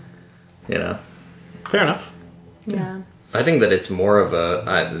enough. Yeah. I think that it's more of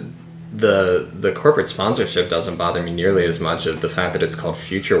the corporate sponsorship doesn't bother me nearly as much of the fact that it's called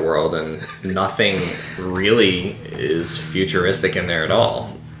Future World and nothing really is futuristic in there at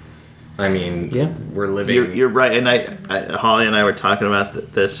all. I mean, Yeah. we're living. You're right, and Holly and I were talking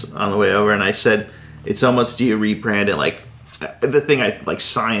about this on the way over, and I said it's almost, do you rebrand it like the thing like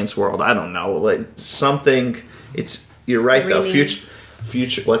Science World? I don't know, like something. You're right though. Rename.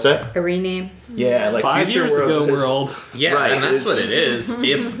 Future. What's that? A rename. Yeah, like 5 Future years ago, says- world. Yeah, Right, and that's what it's- it is.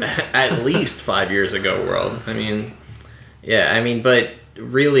 If at least 5 years ago world. I mean, yeah, but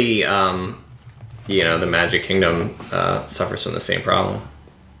really, the Magic Kingdom suffers from the same problem.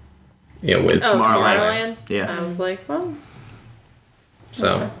 With Oh, Tomorrowland. Tomorrowland? Yeah. I was like, well.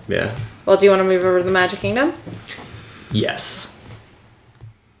 so yeah, Well, do you want to move over to the Magic Kingdom? yes.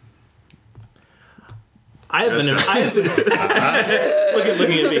 I have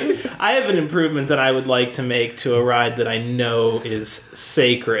looking at me. I have an improvement that I would like to make to a ride that I know is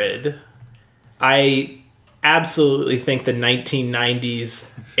sacred. I absolutely think the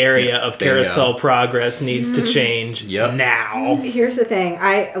 1990s area of Carousel Progress needs to change now. Here's the thing.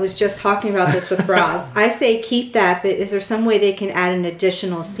 I was just talking about this with Rob. I say keep that, but is there some way they can add an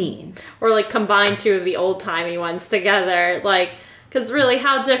additional scene? Or like combine two of the old-timey ones together, like, because really,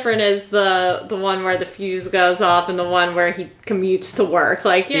 how different is the one where the fuse goes off and the one where he commutes to work?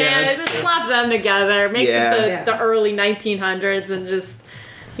 Like, just slap them together, make it the early 1900s, and just,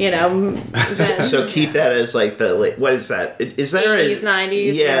 So keep that as like the late, what is that? Is that 80s,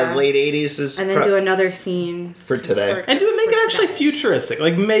 90s? Yeah, late 80s is. And then do another scene for today. And make it actually futuristic.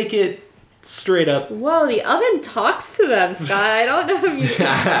 Like, make it straight up. Whoa, the oven talks to them, Sky. I don't know if you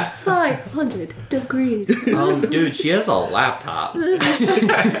 500 degrees. Dude, she has a laptop. With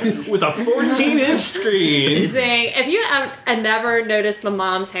a 14-inch screen. Dang, if you have never noticed the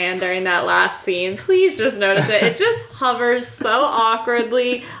mom's hand during that last scene, please just notice it. It just hovers so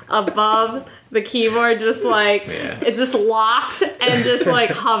awkwardly above the keyboard, just like it's just locked and just like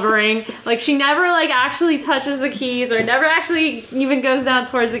hovering. Like she never like actually touches the keys or never actually even goes down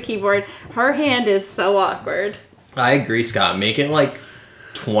towards the keyboard. Her hand is so awkward. I agree, Scott. Make it like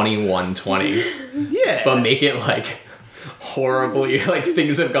 2120. Yeah. But make it like horribly, like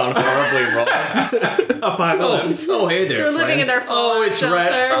things have gone horribly wrong. Apocalypse. Oh, hey there, They're living in friends.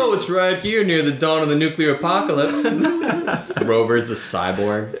 their It's right here near the dawn of the nuclear apocalypse. Rover's a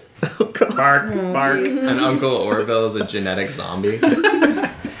cyborg. Bark. And Uncle Orville is a genetic zombie. Okay,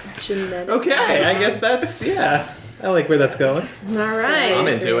 I guess that's, I like where that's going. All right. I'm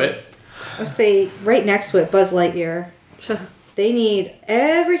into it. I'll say right next to it, Buzz Lightyear. They need,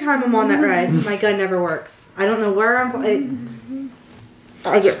 every time I'm on that ride, my gun never works. I don't know where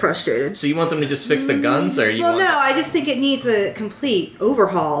I get frustrated. So you want them to just fix the guns, or you Well, want no, I just think it needs a complete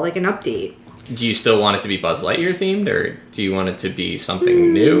overhaul, like an update. Do you still want it to be Buzz Lightyear themed, or do you want it to be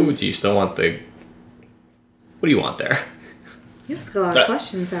something new? Do you still want the... What do you want there? You ask a lot of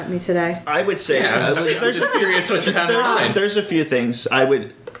questions at me today. I would say I'm just curious what you have in mind. there's a few things. I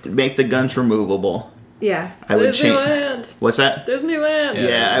would make the guns removable. Yeah. I would Disneyland. What's that? Disneyland.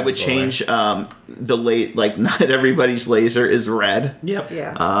 Yeah, I would change the like not everybody's laser is red. Yep.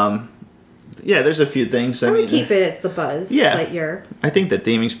 Yeah. Yeah, there's a few things. I would keep it as the Buzz Lightyear. I think the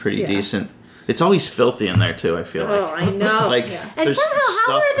theming's pretty decent. It's always filthy in there too, I feel like. Oh, I know. Like, And there's somehow,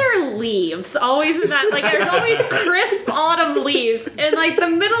 how stuff- are there leaves always in that? Like, there's always crisp autumn leaves in, like, the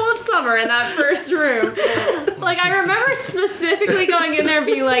middle of summer in that first room. Like, I remember specifically going in there and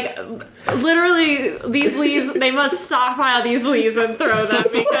being like, literally, these leaves, they must stockpile these leaves and throw them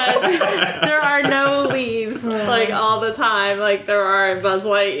because there are no leaves, like, all the time, like there are in Buzz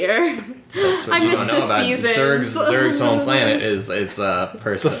Lightyear. That's what I you miss don't the know about seasons. Zurg's home planet is it's The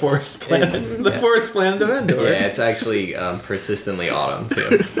person. forest planet. The forest planet of Endor. Yeah, it's actually persistently autumn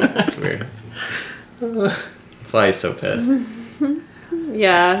too. That's weird. That's why he's so pissed.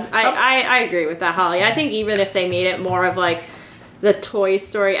 Yeah, I agree with that, Holly. I think even if they made it more of like the Toy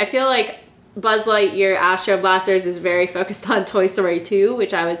Story, I feel like Buzz Lightyear Astro Blasters is very focused on Toy Story 2,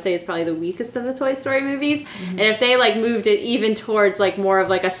 which I would say is probably the weakest of the Toy Story movies. Mm-hmm. And if they like moved it even towards like more of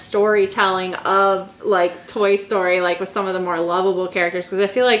like a storytelling of like Toy Story, like with some of the more lovable characters, because I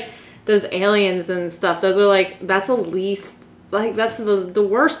feel like those aliens and stuff, those are like, that's the least, like that's the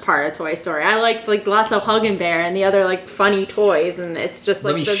worst part of Toy Story. I like lots of Hug and Bear and the other like funny toys, and it's just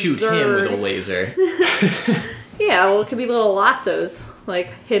like Let me shoot him with a laser. Yeah, well, it could be little Latzos, like,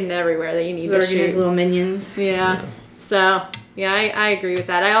 hidden everywhere that you need to Zurg and his shoot. little minions. Yeah. So, yeah, I agree with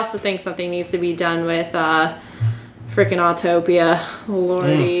that. I also think something needs to be done with frickin' Autopia.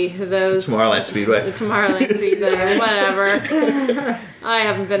 Lordy, those... Tomorrowland Speedway. The Tomorrowland Speedway, whatever. I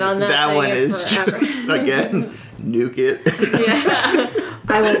haven't been on that That thing one in is forever. just, again, nuke it. Yeah.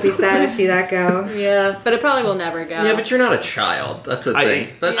 I won't be sad to see that go. Yeah, but it probably will never go. Yeah, but you're not a child. That's the thing.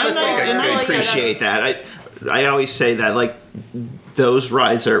 That's I like know, a and I good I appreciate that. I always say that, like, those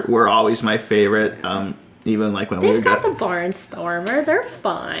rides were always my favorite. Even like when we They've got got the Barnstormer. They're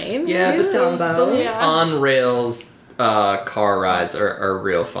fine. Yeah, but those Dumbo. on rails car rides are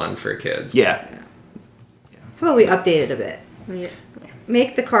real fun for kids. yeah. How about we update it a bit? Yeah.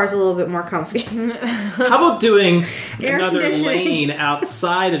 Make the cars a little bit more comfy. How about doing Air another conditioning. lane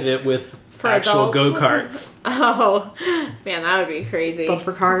outside of it with For actual adults. go-karts? Oh, man, that would be crazy.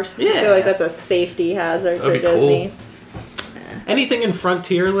 Bumper cars. I feel like that's a safety hazard for That'd be cool. Disney. Anything in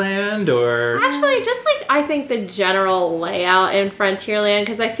Frontierland or? Actually, just like I think the general layout in Frontierland,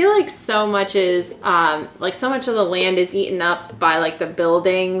 because I feel like so much is so much of the land is eaten up by like the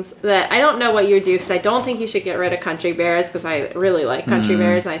buildings that I don't know what you would do, because I don't think you should get rid of Country Bears, because I really like Country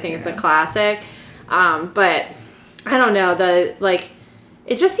Bears and I think it's a classic. But I don't know,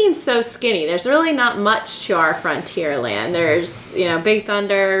 it just seems so skinny. There's really not much to our Frontierland. There's, Big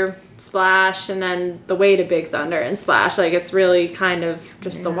Thunder, Splash, and then the way to Big Thunder and Splash. Like, it's really kind of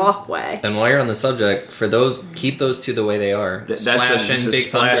just the walkway. And while you're on the subject, keep those two the way they are. Splash and Big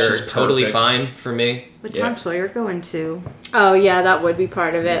Splash Thunder is are totally perfect. fine for me. But Yeah. Tom Sawyer going to. Oh, yeah, that would be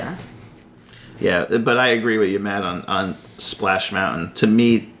part of it. Yeah. Yeah, but I agree with you, Matt, on Splash Mountain. To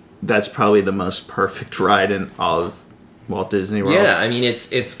me, that's probably the most perfect ride in all of Walt Disney World. Yeah, I mean,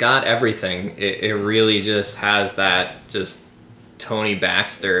 it's got everything. It really just has that just Tony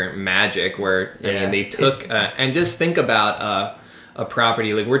Baxter magic where, I mean, they took... and just think about a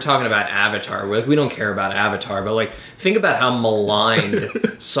property, like, we're talking about Avatar. We don't care about Avatar, but, like, think about how maligned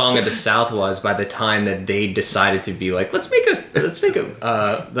Song of the South was by the time that they decided to be like, let's make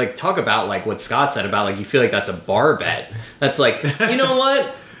a like, talk about, like, what Scott said about, like, you feel like that's a bar bet. That's like, you know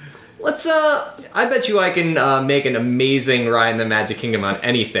what? Let's, I bet you I can make an amazing ride in the Magic Kingdom on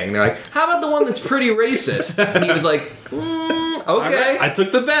anything. They're like, how about the one that's pretty racist? And he was like, okay. I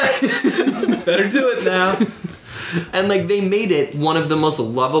took the bet. Better do it now. And, like, they made it one of the most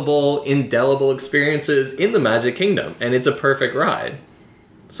lovable, indelible experiences in the Magic Kingdom. And it's a perfect ride.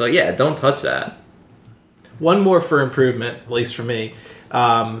 So, yeah, don't touch that. One more for improvement, at least for me.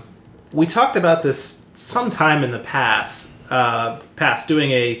 We talked about this sometime in the past,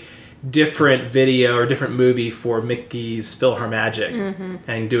 doing a different video or different movie for Mickey's PhilharMagic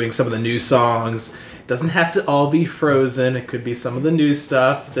and doing some of the new songs. It doesn't have to all be Frozen. It could be some of the new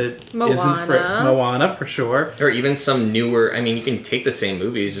stuff that isn't Moana for sure. Or even some newer, I mean, you can take the same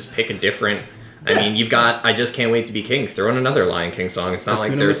movies, just pick a different... I mean, you've got I Just Can't Wait to Be King. Throw in another Lion King song. It's not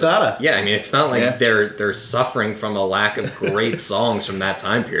like Hakuna they're... Matata. Yeah, I mean, it's not like they're suffering from a lack of great songs from that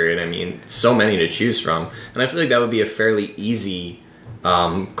time period. I mean, so many to choose from. And I feel like that would be a fairly easy,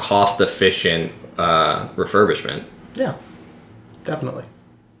 cost-efficient refurbishment. Yeah, definitely.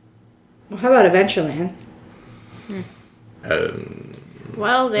 Well, how about Adventureland?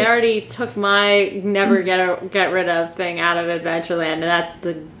 Well, they already took my never get rid of thing out of Adventureland, and that's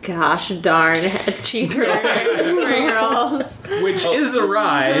the gosh darn cheeseburger spring rolls. Which is a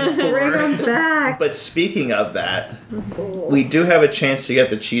ride Bring for... them back. But speaking of that, we do have a chance to get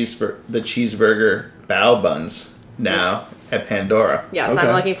the cheeseburger bao buns now at Pandora. Yes,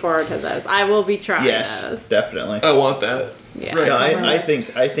 I'm looking forward to those. I will be trying Yes, those. definitely. I want that. Yeah. No, on my I list.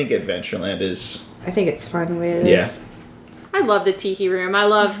 think Adventureland is. I think it's fun the way it Yeah. is. I love the Tiki Room. I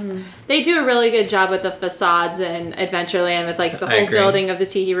love they do a really good job with the facades in Adventureland with like the I whole agree. building of the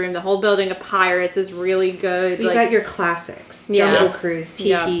Tiki Room. The whole building of Pirates is really good. You like, got your classics. Yeah. Jungle Cruise, Tiki,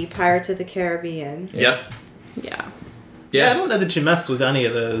 Yeah. Pirates of the Caribbean. Yep. yeah, Yeah, I don't know that you mess with any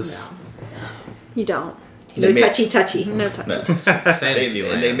of those. you don't. No They made- touchy. No touch. No.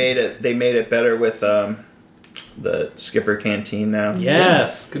 Fantasyland. They made it better with the Skipper Canteen now.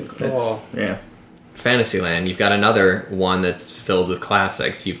 Yes, good That's- call. yeah. Fantasyland, you've got another one that's filled with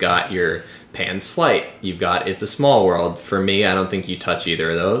classics. You've got your Pan's Flight. You've got It's a Small World. For me, I don't think you touch either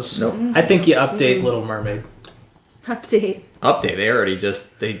of those. Nope. I think you update Little Mermaid. Update. Update.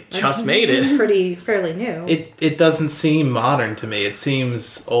 They just made it. Fairly new. It doesn't seem modern to me. It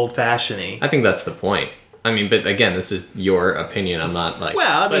seems old-fashioned-y. I think that's the point. I mean, but again, this is your opinion. I'm not like.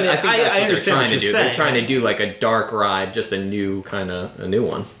 Well, I mean, but I think that's I what they're understand trying what to you're do. They're saying. trying to do like a dark ride, just a new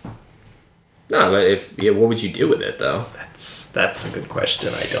one. No, but what would you do with it though? That's a good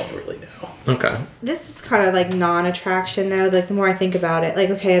question. I don't really know. Okay. This is kind of like non-attraction though. Like the more I think about it, like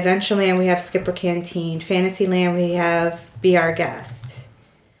okay, Adventureland we have Skipper Canteen, Fantasyland we have Be Our Guest.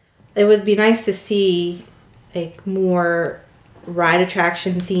 It would be nice to see like more ride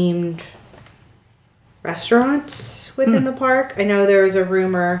attraction themed restaurants within the park. I know there was a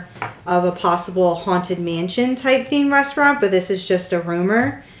rumor of a possible Haunted Mansion type themed restaurant, but this is just a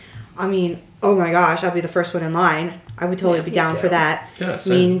rumor. I mean, oh my gosh, I'll be the first one in line. I would totally Yeah, be me down too. for that. Yeah, I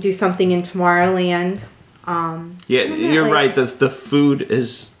same. mean, do something in Tomorrowland. Yeah, you're like- right. The food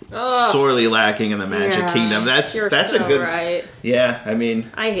is Ugh. sorely lacking in the Magic Yeah. Kingdom. That's You're a so good. right. Yeah, I mean,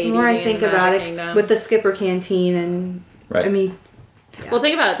 I hate The more I eating in think the about Magic it, Kingdom. with the Skipper Canteen and Right. I mean, Well,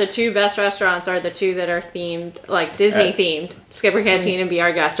 think about it. The two best restaurants are the two that are themed, like Disney themed. Skipper Canteen and Be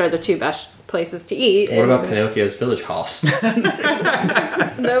Our Guest are the two best places to eat. What about Pinocchio's Village House?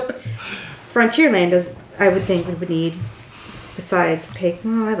 Nope. Frontierland is, I would think, would need besides Pecos?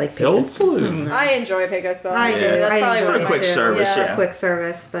 Oh, I like The old Pecos. saloon. I enjoy Pecos Bill. I actually. do. That's I probably enjoy one of it my quick too. service, yeah. Quick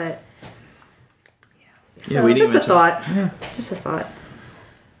service, but Yeah, we just didn't a even thought. Yeah. Just a thought.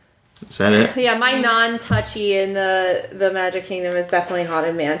 Is that it? Yeah, my non-touchy in the Magic Kingdom is definitely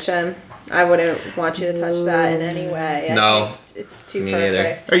Haunted Mansion. I wouldn't want you to touch that in any way. I No. think it's too Me neither.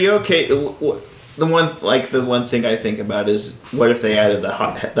 perfect. Are you okay? The one thing I think about is what if they added the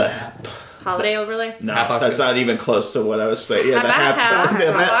Holiday overlay. no, Hat box that's ghost. not even close to what I was saying. Yeah, the Hat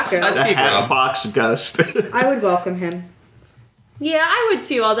box the ghost. I speak hat Rob. box ghost. I would welcome him. Yeah, I would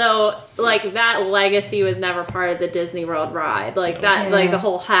too. Although, like that legacy was never part of the Disney World ride. Like that, Yeah. like the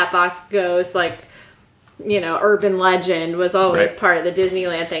whole Hatbox Ghost, like urban legend was always Right. part of the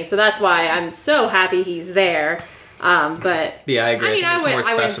Disneyland thing. So that's why I'm so happy he's there. But Yeah, I agree. I mean, think it's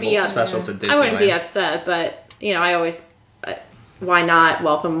more I wouldn't be special to Disneyland. I wouldn't be upset, but I always. Why not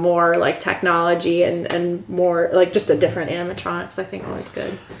welcome more like technology and more like just a different animatronics? I think always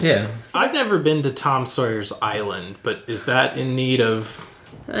good. Yeah. I've never been to Tom Sawyer's Island, but is that in need of?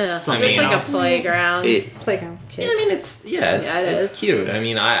 It's Something just like else. a playground. Playground Yeah, kids. I mean, it's Yeah, it it's is. cute. I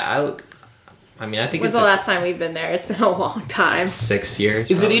mean, I think When's it's the last time we've been there? It's been a long time. 6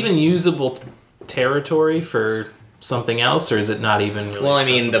 years. Is it probably. even usable territory for something else, or is it not even really? Well, I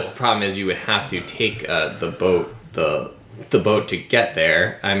mean, the accessible? problem is you would have to take the boat the boat to get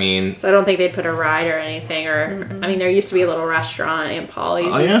there. I mean, So I don't think they'd put a ride or anything. Or I mean, there used to be a little restaurant. Aunt Polly's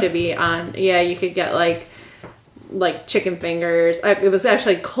Oh, used yeah? to be on. Yeah, you could get like chicken fingers. It was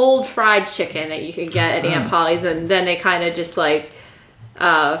actually cold fried chicken that you could get at Aunt Polly's, and then they kind of just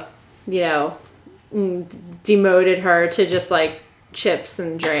demoted her to just like chips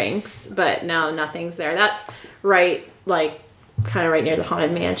and drinks. But now nothing's there. That's right, kind of right near the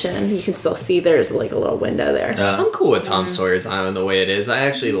Haunted Mansion. You can still see there's like a little window there. I'm cool with Tom Sawyer's Island the way it is. I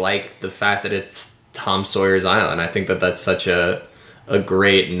actually like the fact that it's Tom Sawyer's Island. I think that that's such a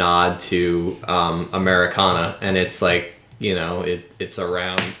great nod to Americana, and it's like it's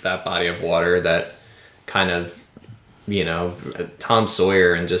around that body of water that kind of Tom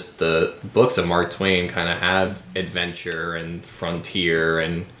Sawyer and just the books of Mark Twain kind of have adventure and frontier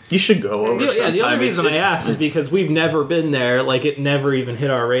and. You should go over. Yeah, the sometime. only reason I asked is because we've never been there. Like, it never even hit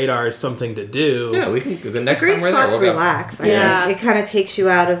our radar as something to do. Yeah, we can. The It's next a great time we're spot there, to we'll go. relax. I Yeah. think. It kind of takes you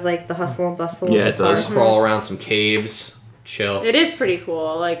out of like the hustle and bustle. Yeah, of it the does. park. Crawl around some caves, chill. It is pretty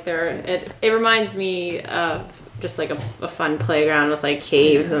cool. Like it reminds me of just like a fun playground with like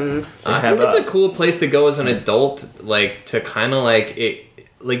caves and I think it's a cool place to go as an adult, like to kind of like it.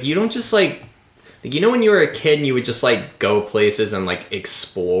 Like you don't just like when you were a kid and you would just like go places and like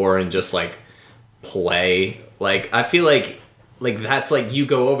explore and just like play. Like I feel like that's like you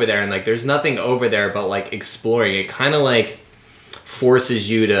go over there and like there's nothing over there but like exploring. It kind of like forces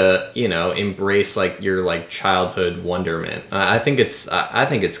you to embrace like your like childhood wonderment. I think it's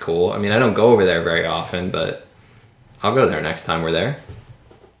cool. I mean, I don't go over there very often, but I'll go there next time we're there.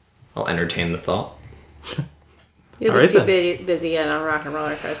 I'll entertain the thought. you'll All be right, too then. busy on a rock and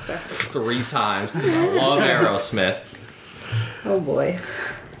roller coaster. 3 times because I love Aerosmith. Oh boy.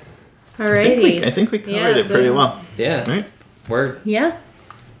 Alrighty. I think we covered Yeah, it so- pretty well. Yeah, Right? we're Yeah.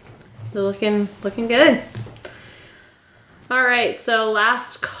 They're looking good. All right, so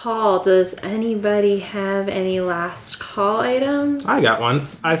last call. Does anybody have any last call items? I got one.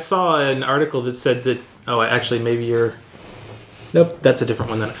 I saw an article that said that. Oh, actually, maybe you're. Nope, that's a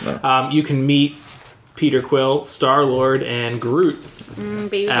different one. Then you can meet Peter Quill, Star Lord, and Groot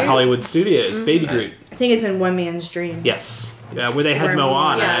Baby at Groot? Hollywood Studios. Baby Nice. Groot. I think it's in One Man's Dream. Yes, where they had Where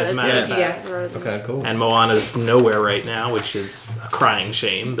Moana, Yeah, as a that's matter of it. fact. fact. Yeah. okay. Cool. And Moana's nowhere right now, which is a crying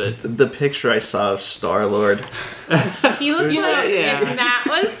shame. But The picture I saw of Star Lord. He looks like Yeah. if Matt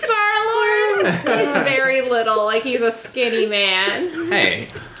was Star-Lord. He's very little, like he's a skinny man. Hey,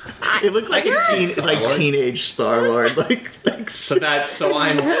 It looked like can see like Star-Lord. teenage Star Lord. so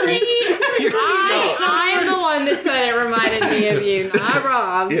I'm. I'm the one that said it reminded me of you, not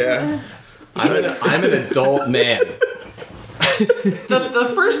Rob. yeah. I'm an adult man.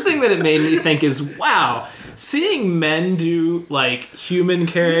 the first thing that it made me think is, wow, seeing men do like human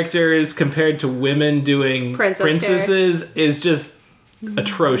characters compared to women doing Princess princesses is just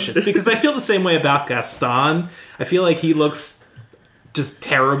atrocious. Because I feel the same way about Gaston. I feel like he looks just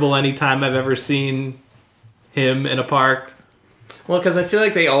terrible anytime I've ever seen him in a park. Well, because I feel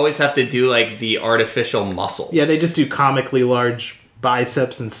like they always have to do like the artificial muscles. Yeah, they just do comically large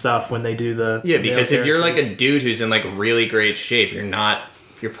biceps and stuff when they do the because male if you're like a characters. dude who's in like really great shape,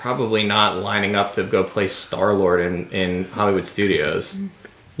 you're probably not lining up to go play Star Lord in Hollywood Studios.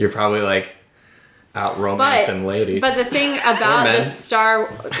 You're probably like out romancing ladies. But the thing about men.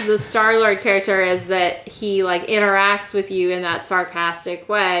 the Star-Lord character is that he like interacts with you in that sarcastic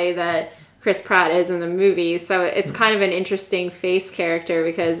way that Chris Pratt is in the movie. So it's kind of an interesting face character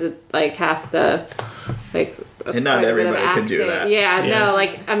because it like has the like. And not everybody can do that. Yeah, Yeah. no,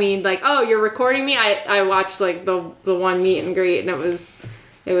 like I mean, like oh, you're recording me. I watched like the one meet and greet, and it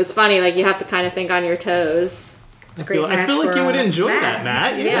was funny. Like you have to kind of think on your toes. It's a great I match feel like for, you would enjoy Matt. that,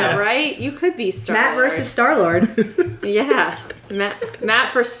 Matt. Yeah, right. You could be Star Matt versus Star-Lord. Yeah, Matt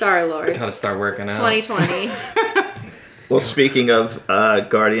for Star-Lord. Gotta start working out. 2020. Well, speaking of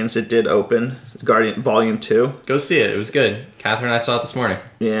Guardians, it did open. Guardian Volume 2. Go see it. It was good. Catherine and I saw it this morning.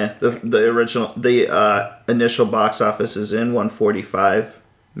 Yeah, the initial box office is in 145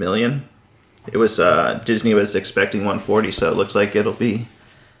 million. It was Disney was expecting 140, so it looks like it'll be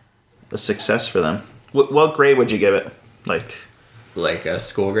a success for them. What grade would you give it? Like a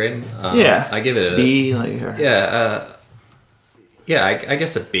school grade? Yeah, I give it a B. I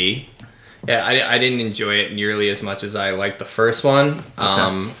guess a B. Yeah, I didn't enjoy it nearly as much as I liked the first one.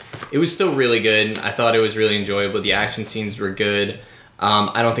 It was still really good. I thought it was really enjoyable. The action scenes were good.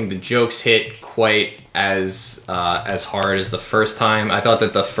 I don't think the jokes hit quite as hard as the first time. I thought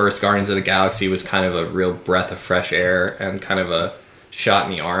that the first Guardians of the Galaxy was kind of a real breath of fresh air and kind of a shot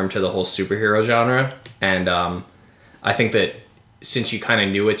in the arm to the whole superhero genre. And I think that since you kind of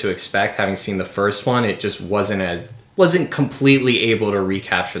knew what to expect, having seen the first one, it just wasn't completely able to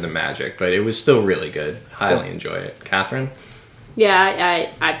recapture the magic, but it was still really good. Highly enjoy it. Catherine? Yeah,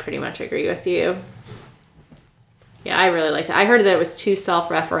 I pretty much agree with you. Yeah, I really liked it. I heard that it was too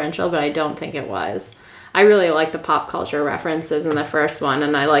self-referential, but I don't think it was. I really liked the pop culture references in the first one,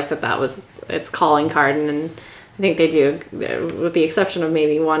 and I liked that was its calling card, and I think they do, with the exception of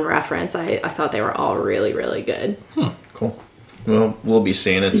maybe one reference, I thought they were all really, really good. Cool. Well, we'll be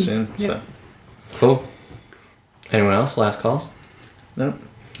seeing it soon. So. Cool. Anyone else? Last calls? No.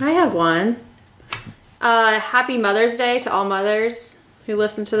 I have one. Happy Mother's Day to all mothers who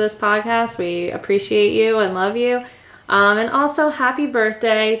listen to this podcast. We appreciate you and love you. And also happy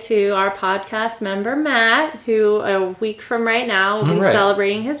birthday to our podcast member, Matt, who a week from right now will be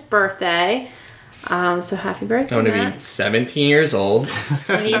celebrating his birthday. So happy birthday, I'm going to Matt. be 17 years old.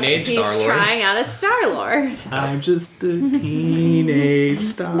 Teenage He's Star-Lord. trying out a Star-Lord. I'm just a teenage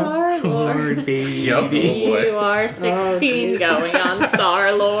Star-Lord baby. Yup. You are 16 going on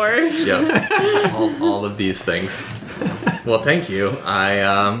Star-Lord. Yep. all of these things. Well, thank you.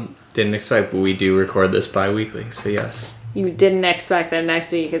 I didn't expect, but we do record this bi-weekly, so yes. You didn't expect that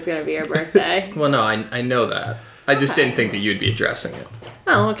next week is going to be your birthday. Well, no, I know that. I just didn't think that you'd be addressing it.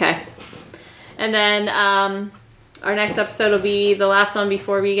 Oh, okay. And then our next episode will be the last one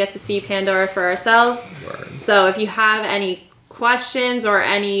before we get to see Pandora for ourselves. Word. So if you have any questions or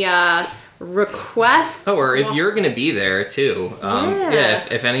any requests... Oh, or if you're going to be there, too.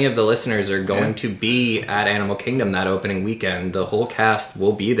 If any of the listeners are going to be at Animal Kingdom that opening weekend, the whole cast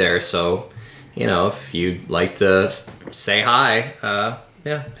will be there. So, if you'd like to say hi,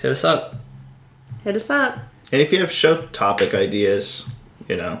 hit us up. Hit us up. And if you have show topic ideas,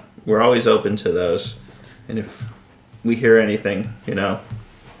 we're always open to those. And if we hear anything, we'll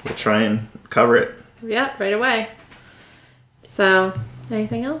try and cover it. Yeah, right away. So,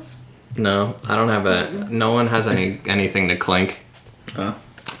 anything else? No, I don't have no one has anything to clink. Oh.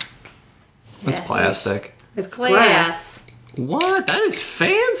 It's Yeah. plastic. It's glass. What? That is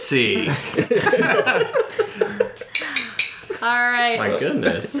fancy. All right. My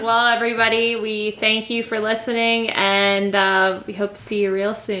goodness. Well, everybody, we thank you for listening, and we hope to see you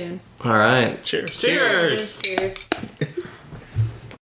real soon. All right. Cheers. Cheers. Cheers.